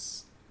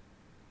advance.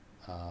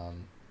 Or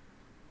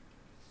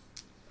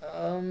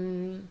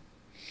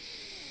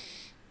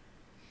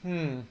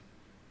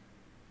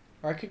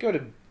I could go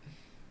to...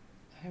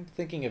 I'm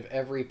thinking of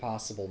every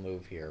possible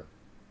move here.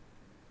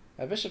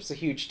 My bishop's a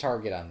huge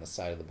target on this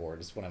side of the board,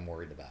 is what I'm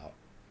worried about.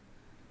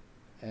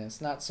 And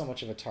it's not so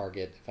much of a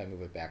target if I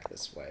move it back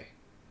this way.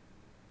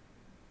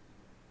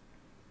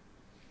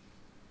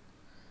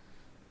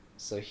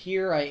 So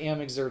here I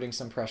am exerting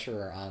some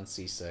pressure on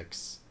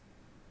c6.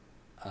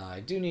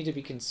 I do need to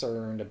be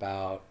concerned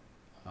about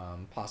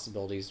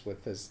possibilities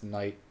with his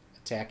knight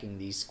attacking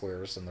these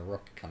squares and the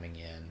rook coming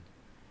in,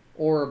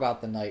 or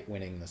about the knight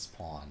winning this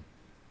pawn.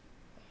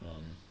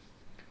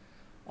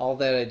 All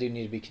that I do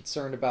need to be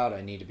concerned about.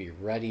 I need to be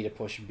ready to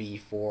push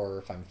b4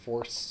 if I'm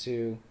forced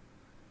to.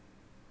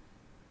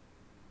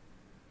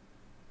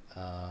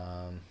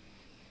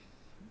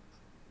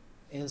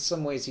 In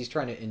some ways, he's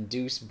trying to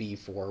induce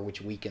b4,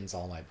 which weakens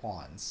all my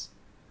pawns.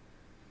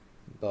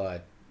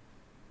 But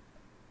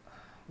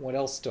what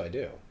else do I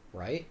do,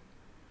 right?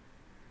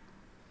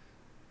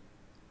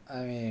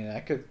 I mean,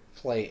 I could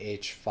play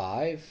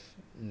h5,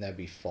 and that'd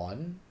be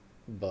fun,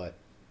 but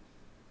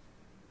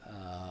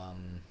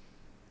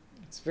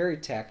it's very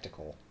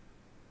tactical.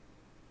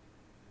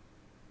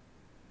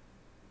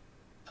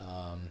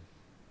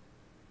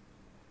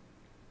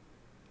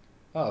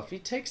 Oh, if he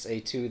takes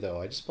a2,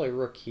 though, I just play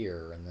rook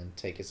here and then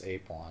take his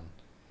a-pawn.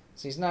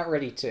 So he's not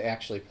ready to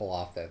actually pull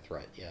off that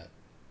threat yet.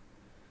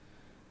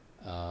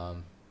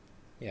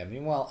 Yeah,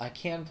 meanwhile, I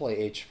can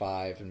play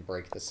h5 and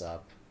break this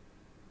up.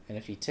 And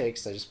if he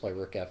takes, I just play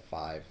rook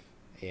f5.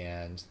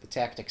 And the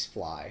tactics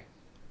fly.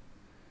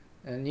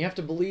 And you have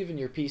to believe in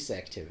your piece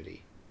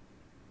activity.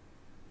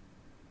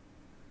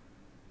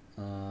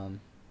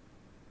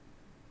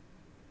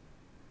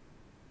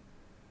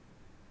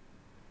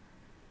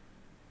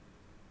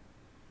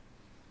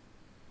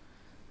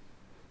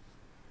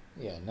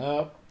 Yeah,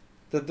 no.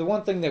 The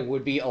one thing that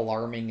would be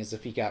alarming is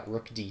if he got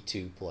rook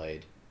d2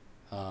 played.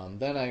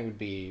 Then I would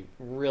be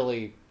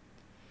really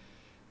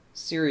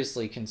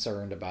seriously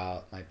concerned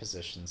about my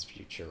position's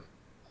future.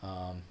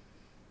 But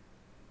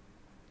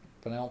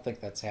I don't think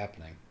that's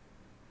happening.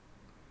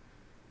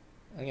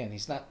 Again,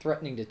 he's not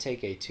threatening to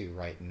take a2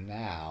 right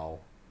now.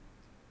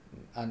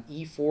 On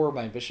e4,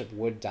 my bishop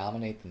would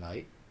dominate the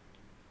knight.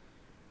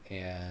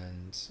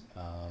 And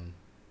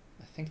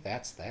I think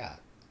that's that.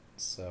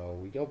 So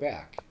we go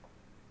back.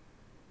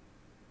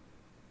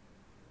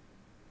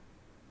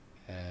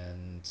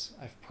 And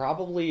I've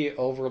probably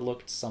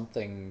overlooked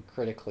something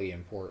critically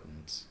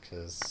important,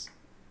 because...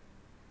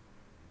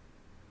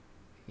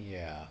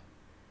 Yeah.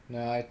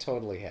 No, I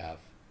totally have.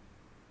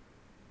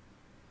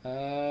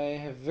 I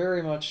have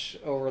very much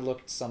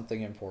overlooked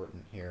something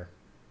important here.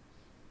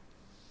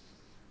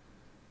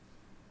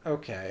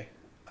 Okay.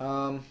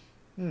 I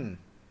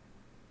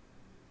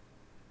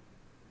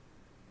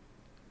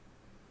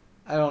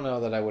don't know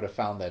that I would have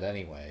found that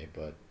anyway,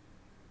 but...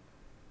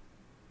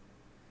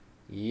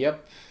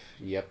 Yep.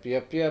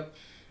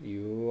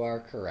 You are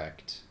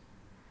correct.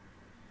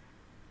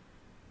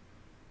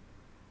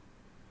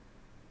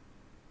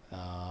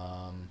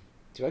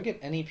 Do I get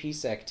any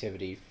piece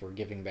activity for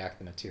giving back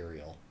the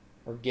material?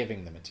 Or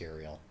giving the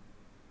material?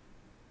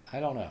 I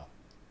don't know.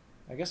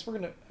 I guess we're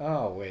gonna...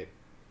 Oh, wait.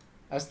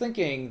 I was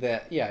thinking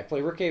that, yeah, I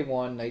play rook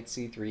a1, knight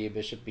c3,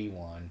 bishop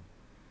b1.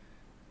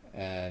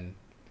 And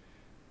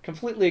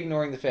completely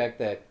ignoring the fact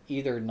that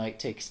either knight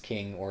takes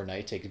king or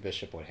knight takes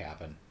bishop would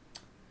happen.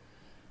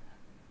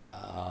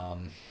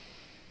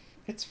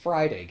 It's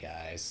Friday,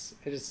 guys.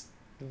 It is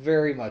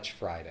very much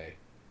Friday.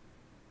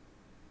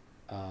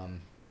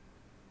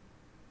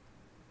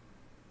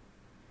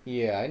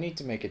 Yeah, I need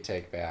to make a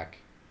take back.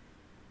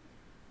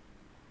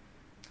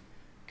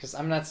 Because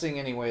I'm not seeing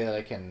any way that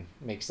I can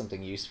make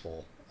something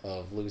useful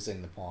of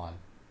losing the pawn.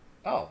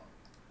 Oh.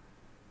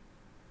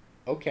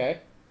 Okay.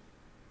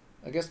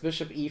 I guess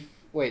bishop e...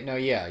 Wait, no,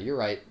 yeah, you're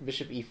right.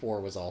 Bishop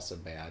e4 was also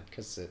bad,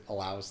 because it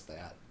allows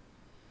that.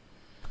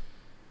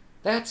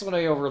 That's what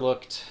I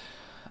overlooked.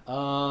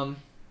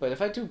 But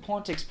if I do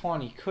pawn takes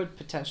pawn, he could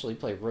potentially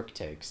play rook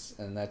takes,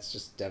 and that's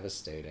just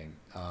devastating.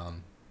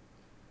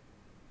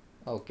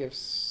 Oh,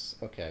 gives...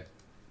 Okay.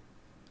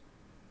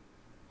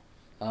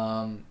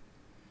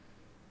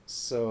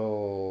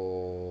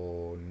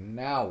 So...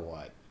 Now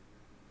what?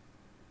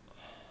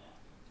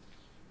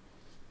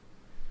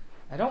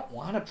 I don't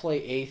want to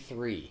play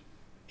a3.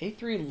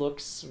 a3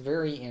 looks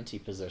very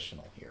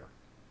anti-positional here.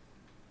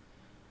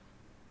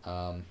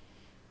 I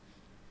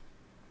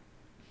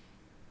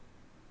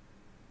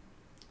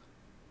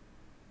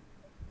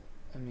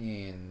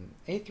mean,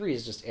 a3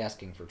 is just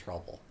asking for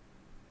trouble.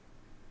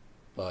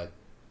 But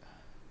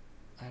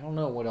I don't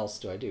know what else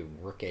do I do.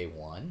 Rook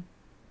a1?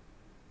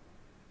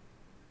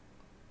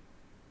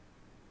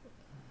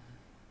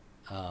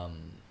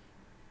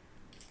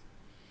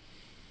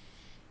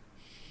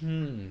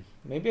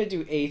 Maybe I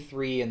do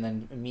a3 and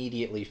then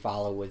immediately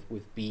follow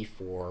with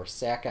b4,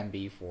 sack on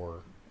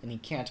b4, and he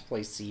can't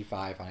play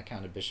c5 on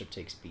account of bishop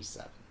takes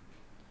b7.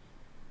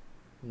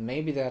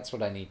 Maybe that's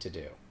what I need to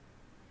do.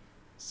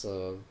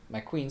 So my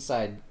queen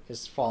side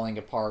is falling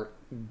apart,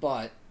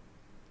 but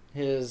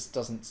his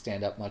doesn't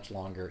stand up much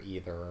longer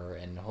either,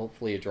 and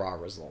hopefully a draw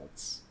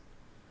results.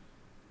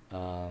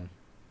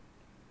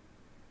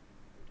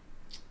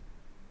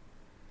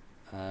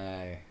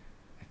 I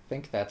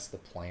think that's the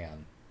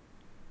plan.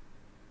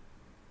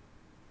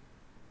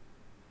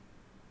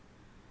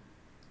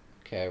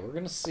 Okay, we're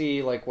gonna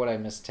see like what I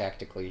missed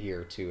tactically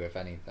here too, if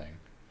anything.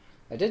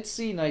 I did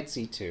see knight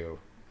c2,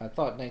 I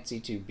thought knight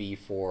c2,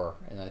 b4,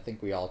 and I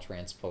think we all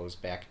transpose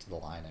back to the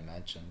line I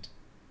mentioned.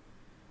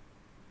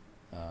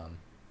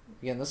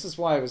 Again, this is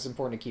why it was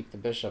important to keep the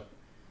bishop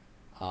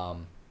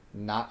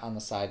not on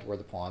the side where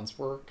the pawns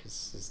were,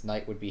 because his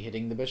knight would be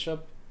hitting the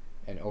bishop,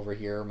 and over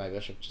here my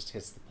bishop just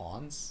hits the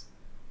pawns.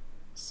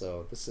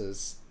 So this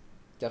is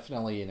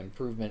definitely an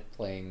improvement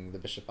playing the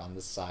bishop on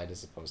this side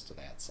as opposed to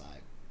that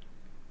side.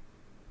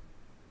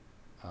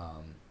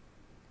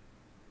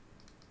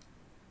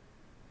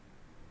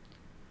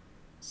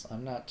 So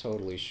I'm not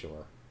totally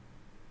sure.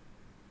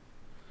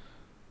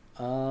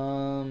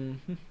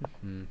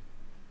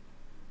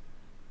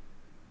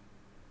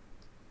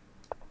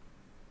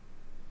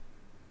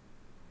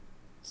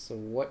 So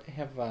what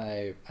have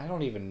I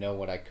don't even know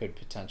what I could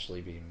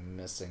potentially be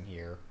missing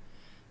here.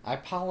 I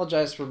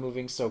apologize for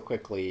moving so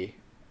quickly,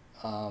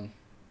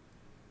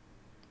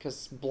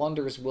 because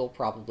blunders will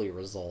probably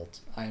result.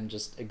 I'm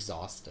just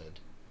exhausted.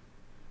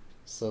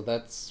 So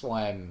that's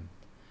why I'm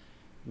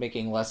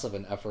making less of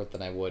an effort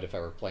than I would if I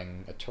were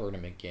playing a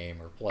tournament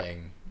game or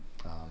playing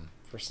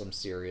for some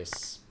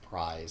serious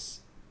prize.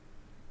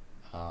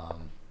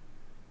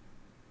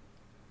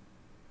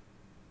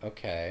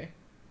 Okay.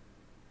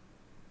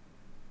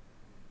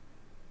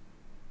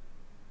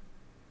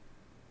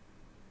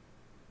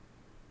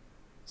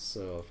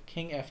 So if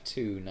king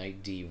f2,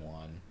 knight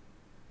d1,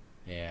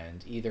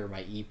 and either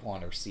my e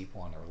pawn or c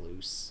pawn are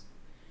loose.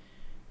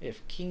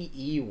 If king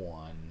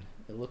e1,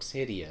 it looks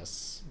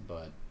hideous,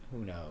 but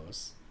who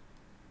knows?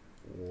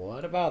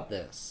 What about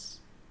this?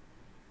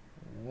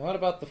 What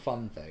about the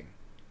fun thing?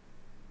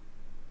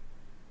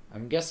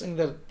 I'm guessing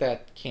that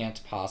that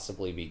can't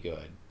possibly be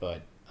good,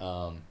 but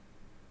no,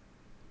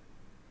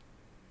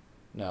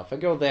 if I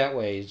go that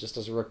way, he just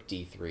does rook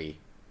d3,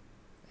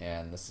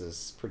 and this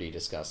is pretty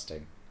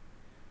disgusting.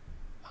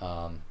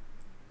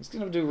 He's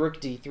going to do rook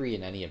d3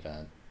 in any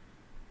event.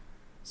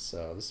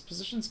 So this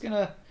position's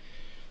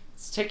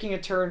it's taking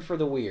a turn for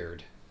the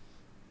weird.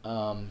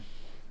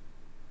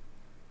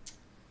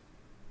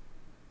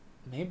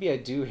 Maybe I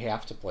do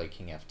have to play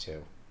king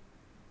f2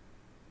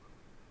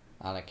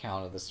 on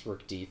account of this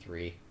rook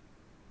d3.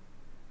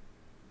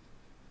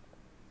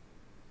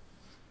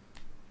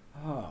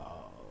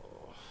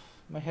 Oh,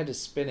 my head is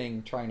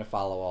spinning trying to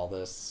follow all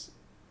this.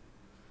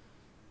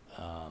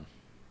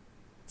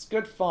 It's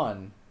good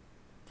fun,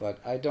 but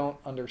I don't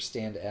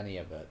understand any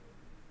of it.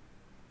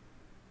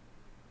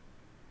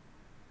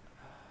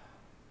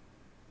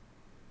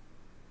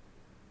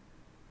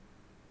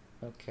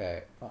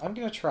 Okay, well, I'm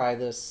going to try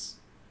this.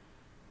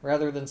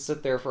 Rather than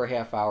sit there for a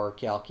half hour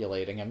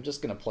calculating, I'm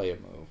just going to play a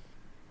move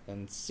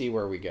and see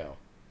where we go.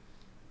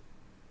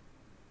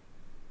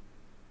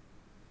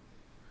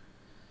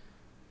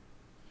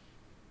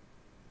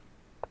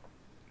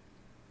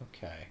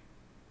 Okay.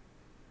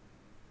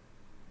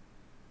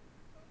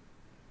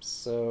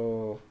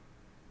 So,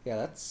 yeah,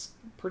 that's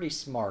pretty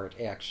smart,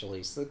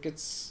 actually. So it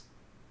gets...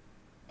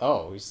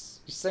 Oh, he's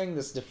saying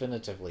this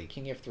definitively.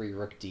 King f3,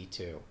 rook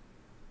d2.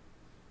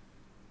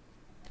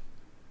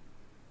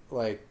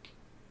 Like...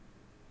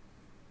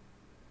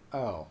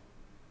 Oh.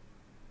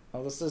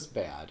 Oh, this is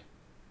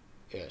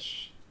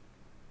bad-ish.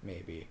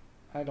 Maybe.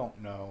 I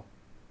don't know.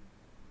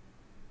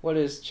 What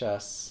is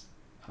chess?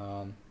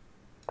 I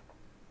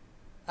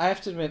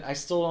have to admit, I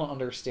still don't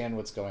understand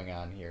what's going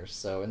on here.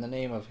 So in the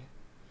name of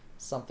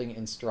something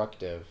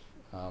instructive,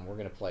 we're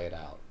going to play it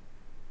out.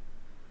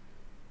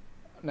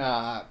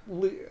 Now,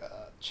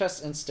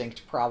 Chess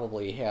Instinct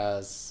probably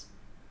has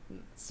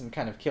some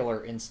kind of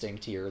killer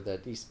instinct here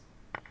that he's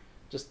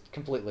just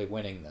completely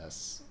winning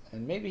this.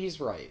 And maybe he's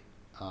right.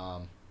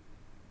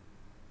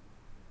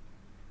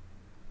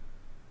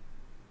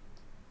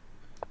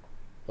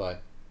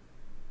 But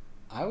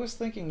I was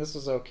thinking this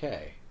was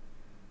okay.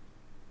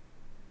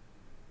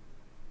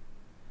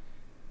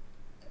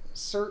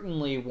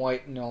 Certainly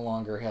white no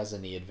longer has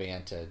any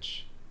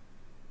advantage.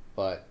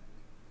 But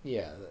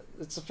yeah,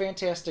 it's a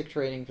fantastic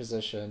trading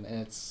position,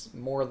 and it's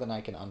more than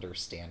I can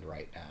understand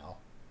right now.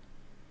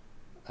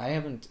 I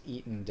haven't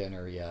eaten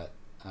dinner yet.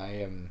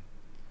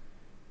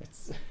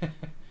 It's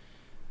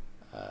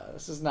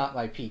this is not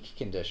my peak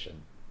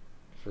condition,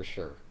 for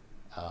sure.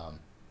 And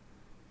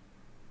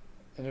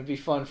it'd be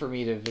fun for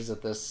me to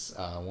visit this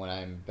when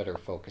I'm better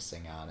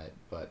focusing on it,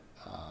 but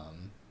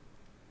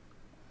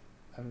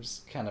I'm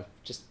just kind of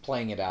just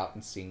playing it out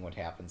and seeing what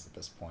happens at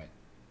this point.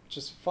 Which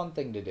is a fun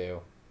thing to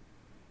do,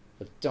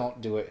 but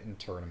don't do it in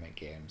tournament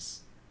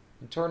games.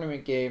 In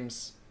tournament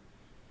games,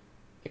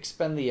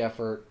 expend the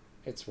effort,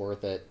 it's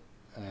worth it,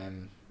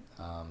 and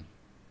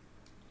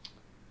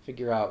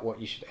figure out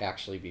what you should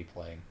actually be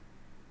playing.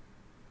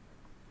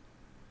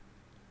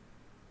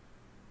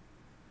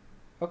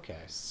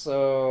 Okay,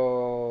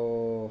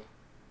 so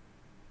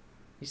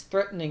he's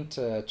threatening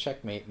to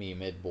checkmate me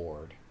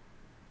mid-board.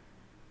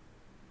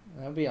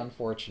 That would be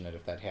unfortunate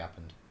if that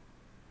happened.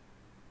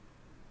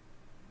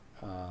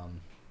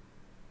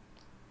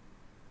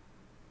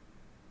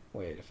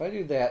 Wait, if I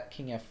do that,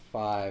 king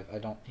f5, I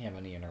don't have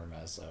any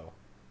intermezzo.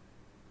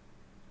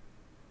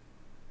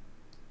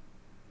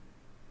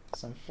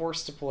 So I'm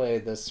forced to play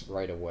this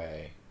right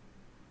away.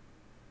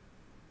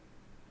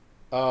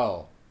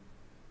 Oh.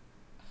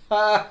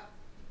 Ha!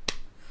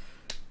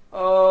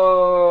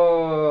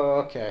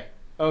 Oh, okay.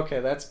 Okay,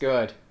 that's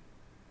good.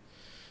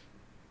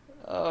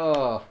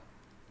 Oh,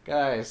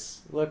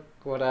 guys, look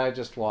what I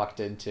just walked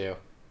into.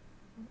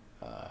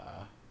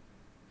 Uh,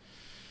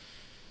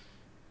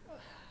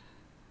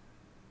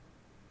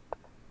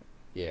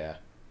 yeah.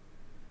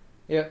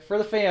 Yeah, for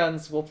the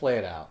fans, we'll play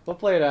it out. We'll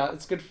play it out.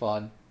 It's good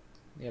fun.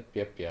 Yep,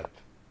 yep, yep.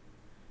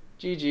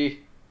 GG.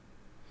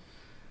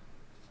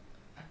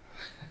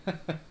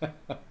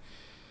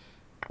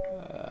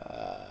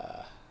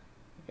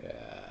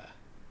 Yeah.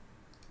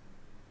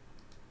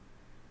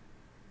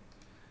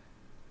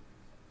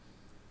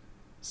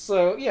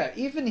 So, yeah,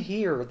 even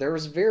here,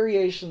 there's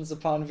variations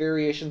upon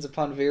variations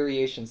upon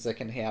variations that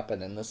can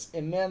happen in this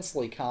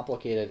immensely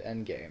complicated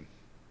endgame.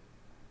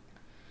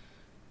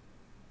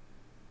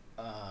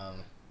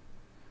 Um,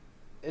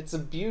 it's a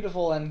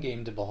beautiful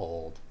endgame to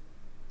behold.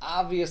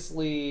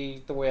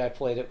 Obviously, the way I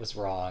played it was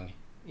wrong.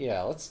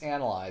 Yeah, let's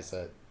analyze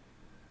it.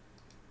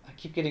 I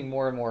keep getting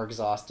more and more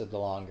exhausted the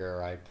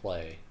longer I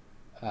play.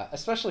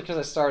 Especially because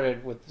I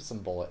started with some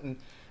bullet. And,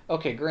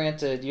 okay,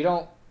 granted, you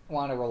don't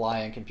want to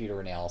rely on computer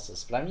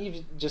analysis, but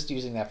I'm just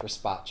using that for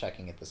spot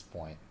checking at this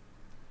point.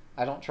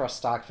 I don't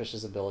trust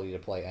Stockfish's ability to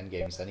play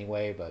endgames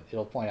anyway, but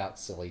it'll point out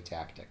silly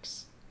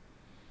tactics.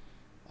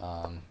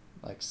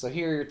 Like, so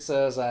here it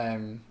says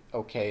I'm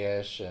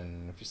okay-ish,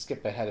 and if you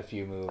skip ahead a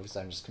few moves,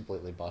 I'm just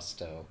completely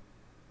busto.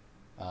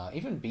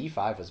 Even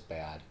b5 is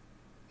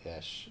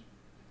bad-ish.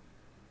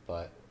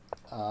 But,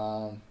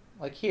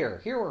 like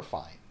here we're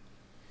fine.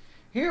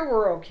 Here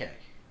we're okay.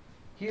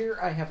 Here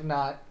I have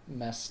not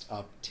messed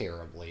up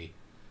terribly.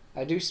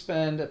 I do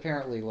spend,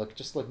 apparently, look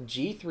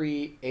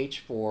g3,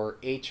 h4,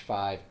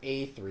 h5,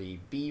 a3,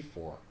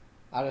 b4.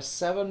 Out of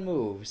 7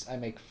 moves, I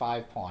make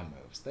 5 pawn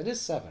moves. That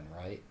is 7,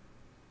 right?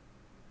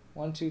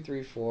 1, 2,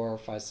 3, 4,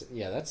 5, 6.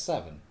 Yeah, that's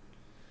 7.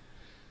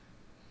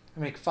 I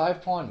make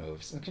 5 pawn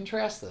moves. And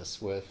contrast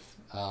this with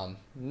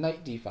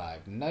knight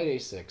d5, knight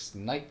a6,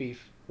 knight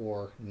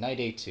b4, knight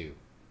a2.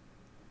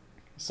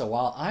 So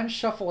while I'm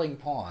shuffling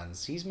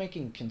pawns, he's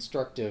making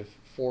constructive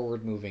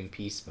forward-moving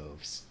piece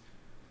moves.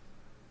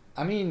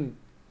 I mean,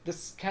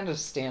 this kind of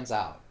stands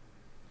out.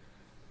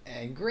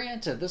 And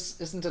granted, this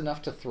isn't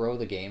enough to throw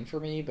the game for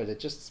me, but it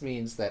just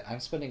means that I'm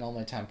spending all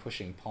my time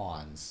pushing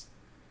pawns.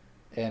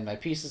 And my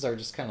pieces are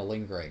just kind of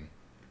lingering.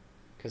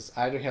 Because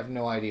I have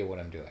no idea what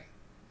I'm doing.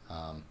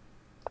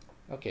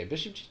 Okay,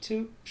 bishop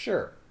g2?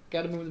 Sure.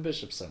 Gotta move the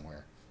bishop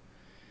somewhere.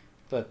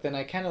 But then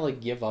I kind of like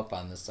give up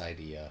on this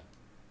idea.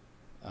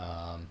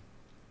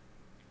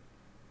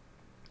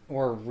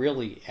 Or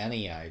really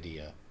any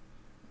idea.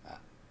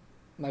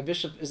 My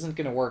bishop isn't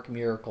going to work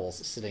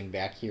miracles sitting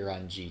back here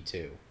on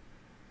g2.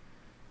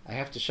 I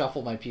have to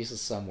shuffle my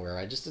pieces somewhere.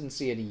 I just didn't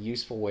see any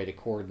useful way to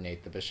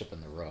coordinate the bishop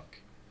and the rook.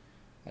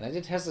 And I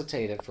did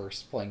hesitate at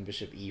first playing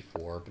bishop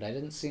e4, but I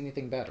didn't see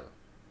anything better.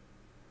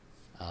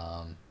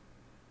 I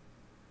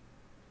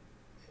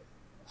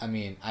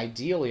mean,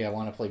 ideally I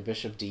want to play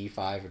bishop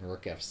d5 and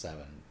rook f7,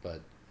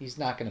 but he's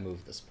not going to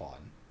move this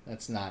pawn.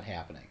 That's not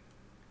happening.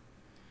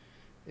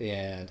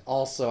 And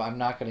also, I'm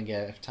not going to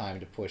get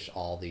time to push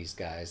all these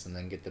guys and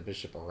then get the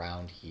bishop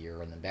around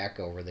here and then back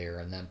over there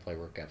and then play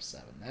rook f7.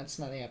 That's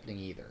not happening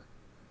either.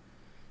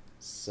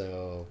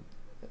 So,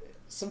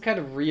 some kind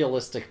of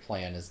realistic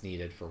plan is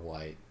needed for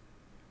white.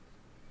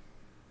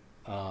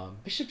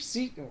 Bishop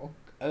c...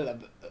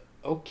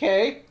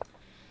 okay.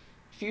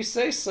 If you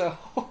say so.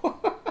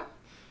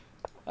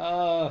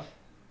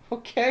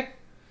 Okay.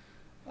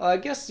 I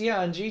guess, yeah,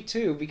 on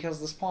g2,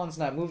 because this pawn's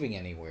not moving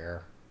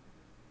anywhere.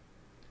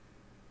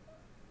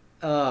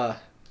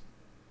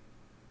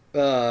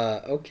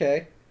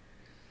 Okay.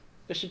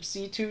 Bishop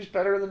c2 is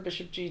better than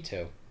bishop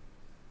g2.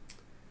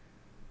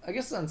 I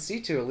guess on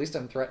c2, at least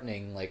I'm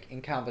threatening, like,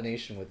 in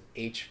combination with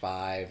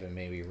h5 and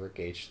maybe rook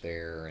h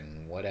there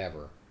and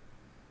whatever.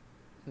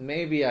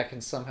 Maybe I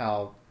can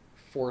somehow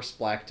force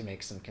black to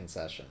make some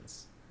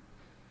concessions.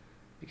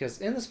 Because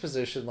in this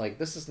position, like,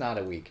 this is not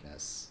a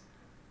weakness.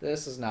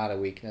 This is not a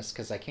weakness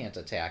because I can't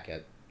attack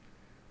it.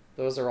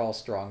 Those are all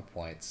strong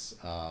points.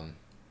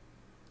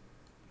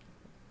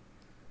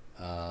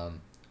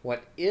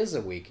 What is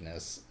a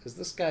weakness is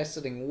this guy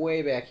sitting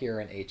way back here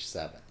in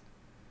h7.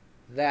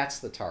 That's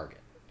the target.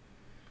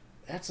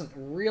 That's a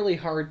really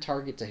hard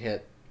target to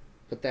hit,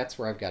 but that's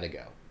where I've got to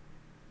go.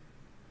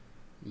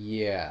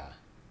 Yeah.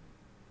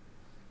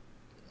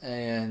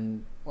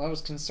 And what I was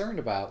concerned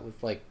about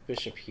with, like,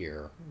 bishop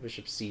here,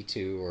 bishop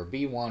c2 or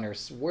b1 or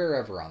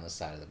wherever on the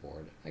side of the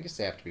board. I guess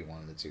they have to be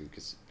one of the two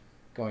because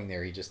going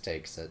there he just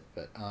takes it.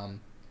 But I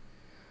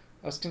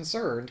was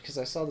concerned because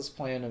I saw this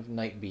plan of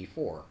knight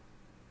b4.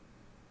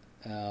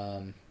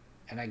 And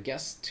I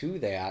guess to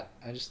that,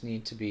 I just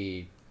need to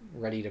be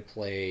ready to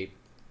play,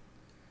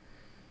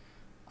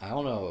 I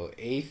don't know,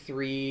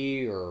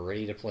 a3 or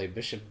ready to play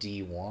bishop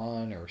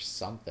d1 or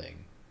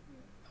something.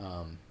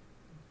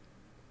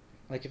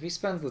 Like, if he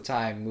spends the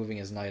time moving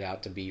his knight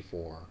out to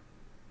b4,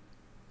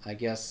 I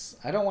guess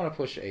I don't want to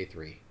push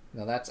a3.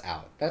 No, that's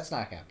out. That's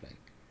not happening.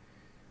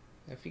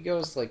 If he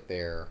goes like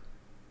there,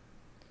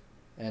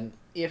 And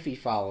if he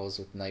follows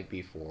with knight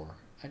b4,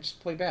 I just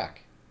play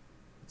back.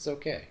 It's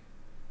okay.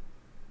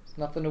 There's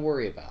nothing to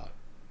worry about.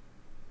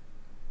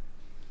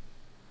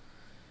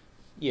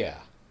 Yeah,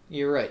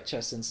 you're right,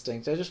 Chess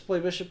Instinct. I just play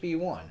bishop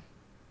e1.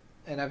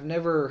 And I've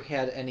never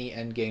had any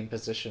endgame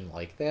position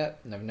like that,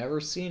 and I've never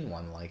seen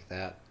one like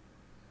that.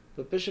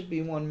 But bishop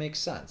b1 makes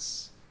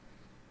sense.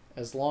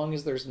 As long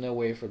as there's no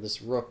way for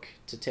this rook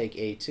to take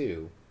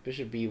a2,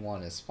 bishop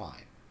b1 is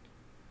fine.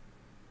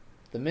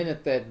 The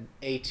minute that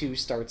a2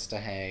 starts to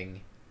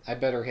hang, I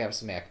better have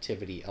some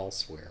activity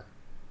elsewhere.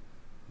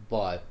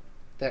 But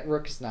that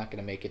rook is not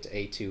going to make it to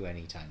a2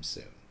 anytime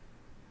soon.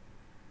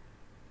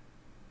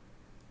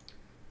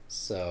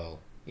 So,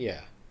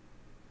 yeah.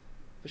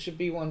 Bishop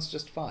b1's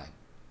just fine.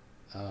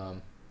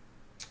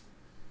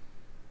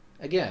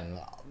 Again,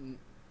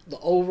 the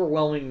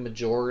overwhelming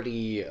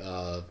majority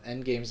of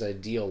endgames I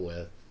deal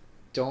with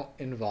don't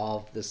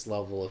involve this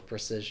level of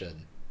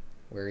precision,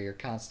 where you're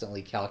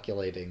constantly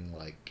calculating,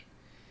 like,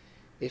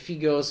 if he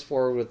goes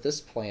forward with this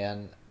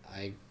plan,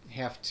 I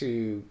have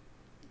to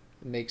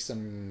make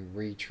some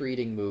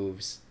retreating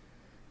moves,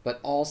 but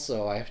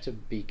also I have to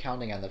be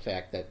counting on the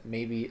fact that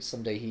maybe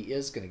someday he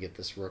is going to get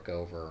this rook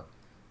over.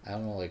 I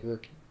don't know, like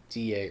rook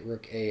d8,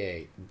 rook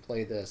a8, and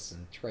play this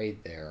and trade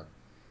there.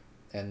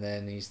 And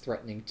then he's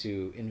threatening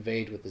to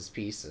invade with his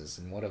pieces,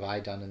 and what have I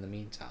done in the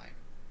meantime?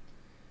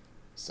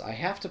 So I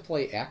have to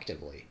play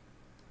actively.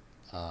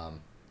 But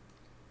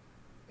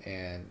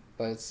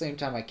at the same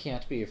time, I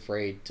can't be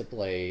afraid to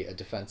play a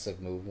defensive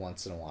move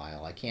once in a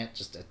while. I can't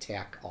just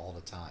attack all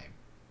the time.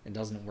 It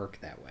doesn't work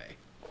that way.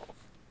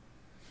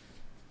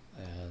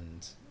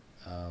 And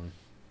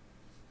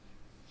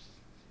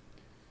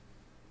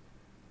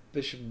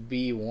bishop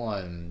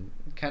b1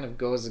 kind of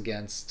goes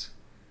against,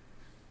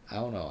 I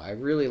don't know, I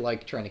really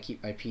like trying to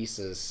keep my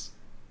pieces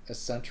as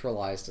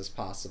centralized as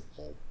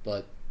possible,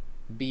 but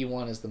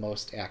b1 is the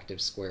most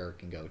active square it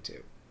can go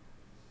to.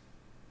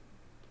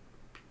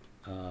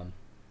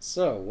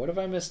 So, what have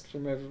I missed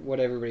from what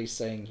everybody's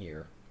saying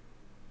here?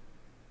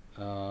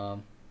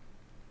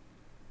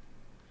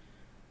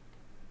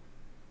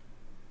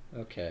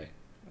 Okay.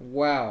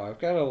 Wow, I've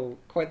got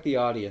quite the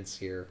audience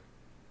here.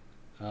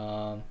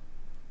 What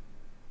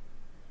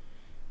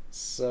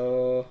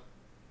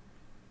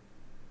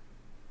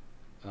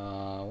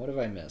have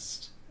I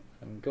missed?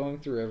 I'm going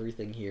through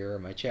everything here.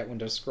 My chat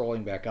window's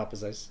scrolling back up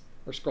as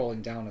or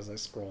scrolling down as I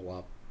scroll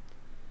up.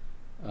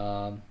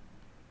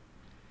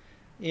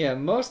 Yeah,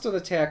 most of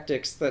the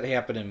tactics that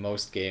happen in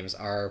most games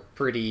are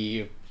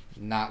pretty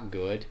not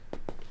good.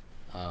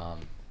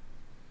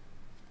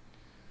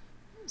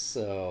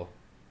 So,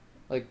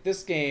 like,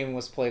 this game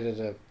was played at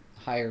a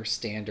higher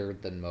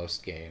standard than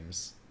most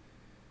games.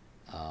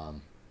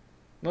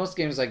 Most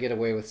games I get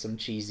away with some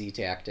cheesy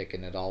tactic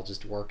and it all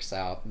just works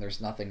out and there's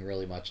nothing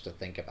really much to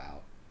think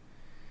about.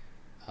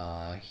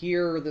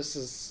 Here, this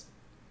is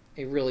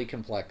a really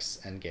complex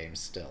endgame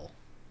still.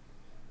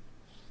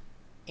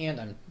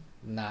 And I'm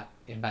not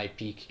in my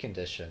peak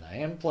condition. I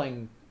am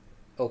playing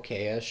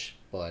okay-ish,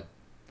 but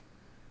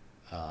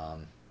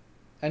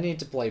I need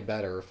to play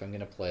better if I'm going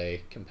to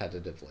play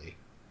competitively.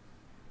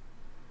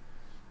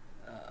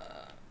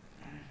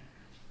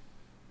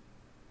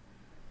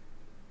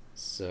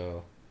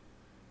 So,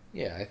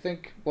 yeah, I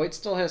think White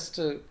still has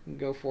to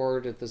go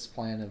forward with this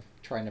plan of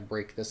trying to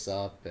break this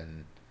up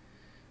and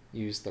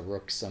use the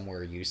rook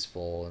somewhere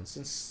useful. And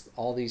since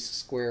all these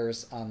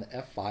squares on the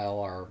f-file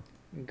are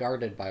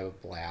guarded by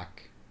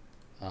black,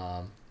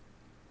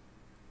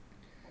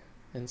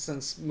 and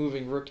since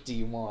moving rook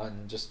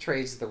d1 just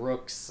trades the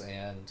rooks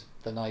and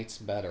the knights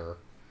better,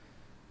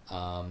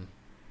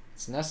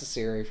 it's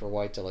necessary for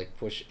White to like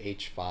push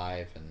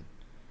h5 and,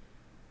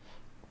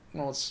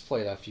 well, let's just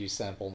play a few sample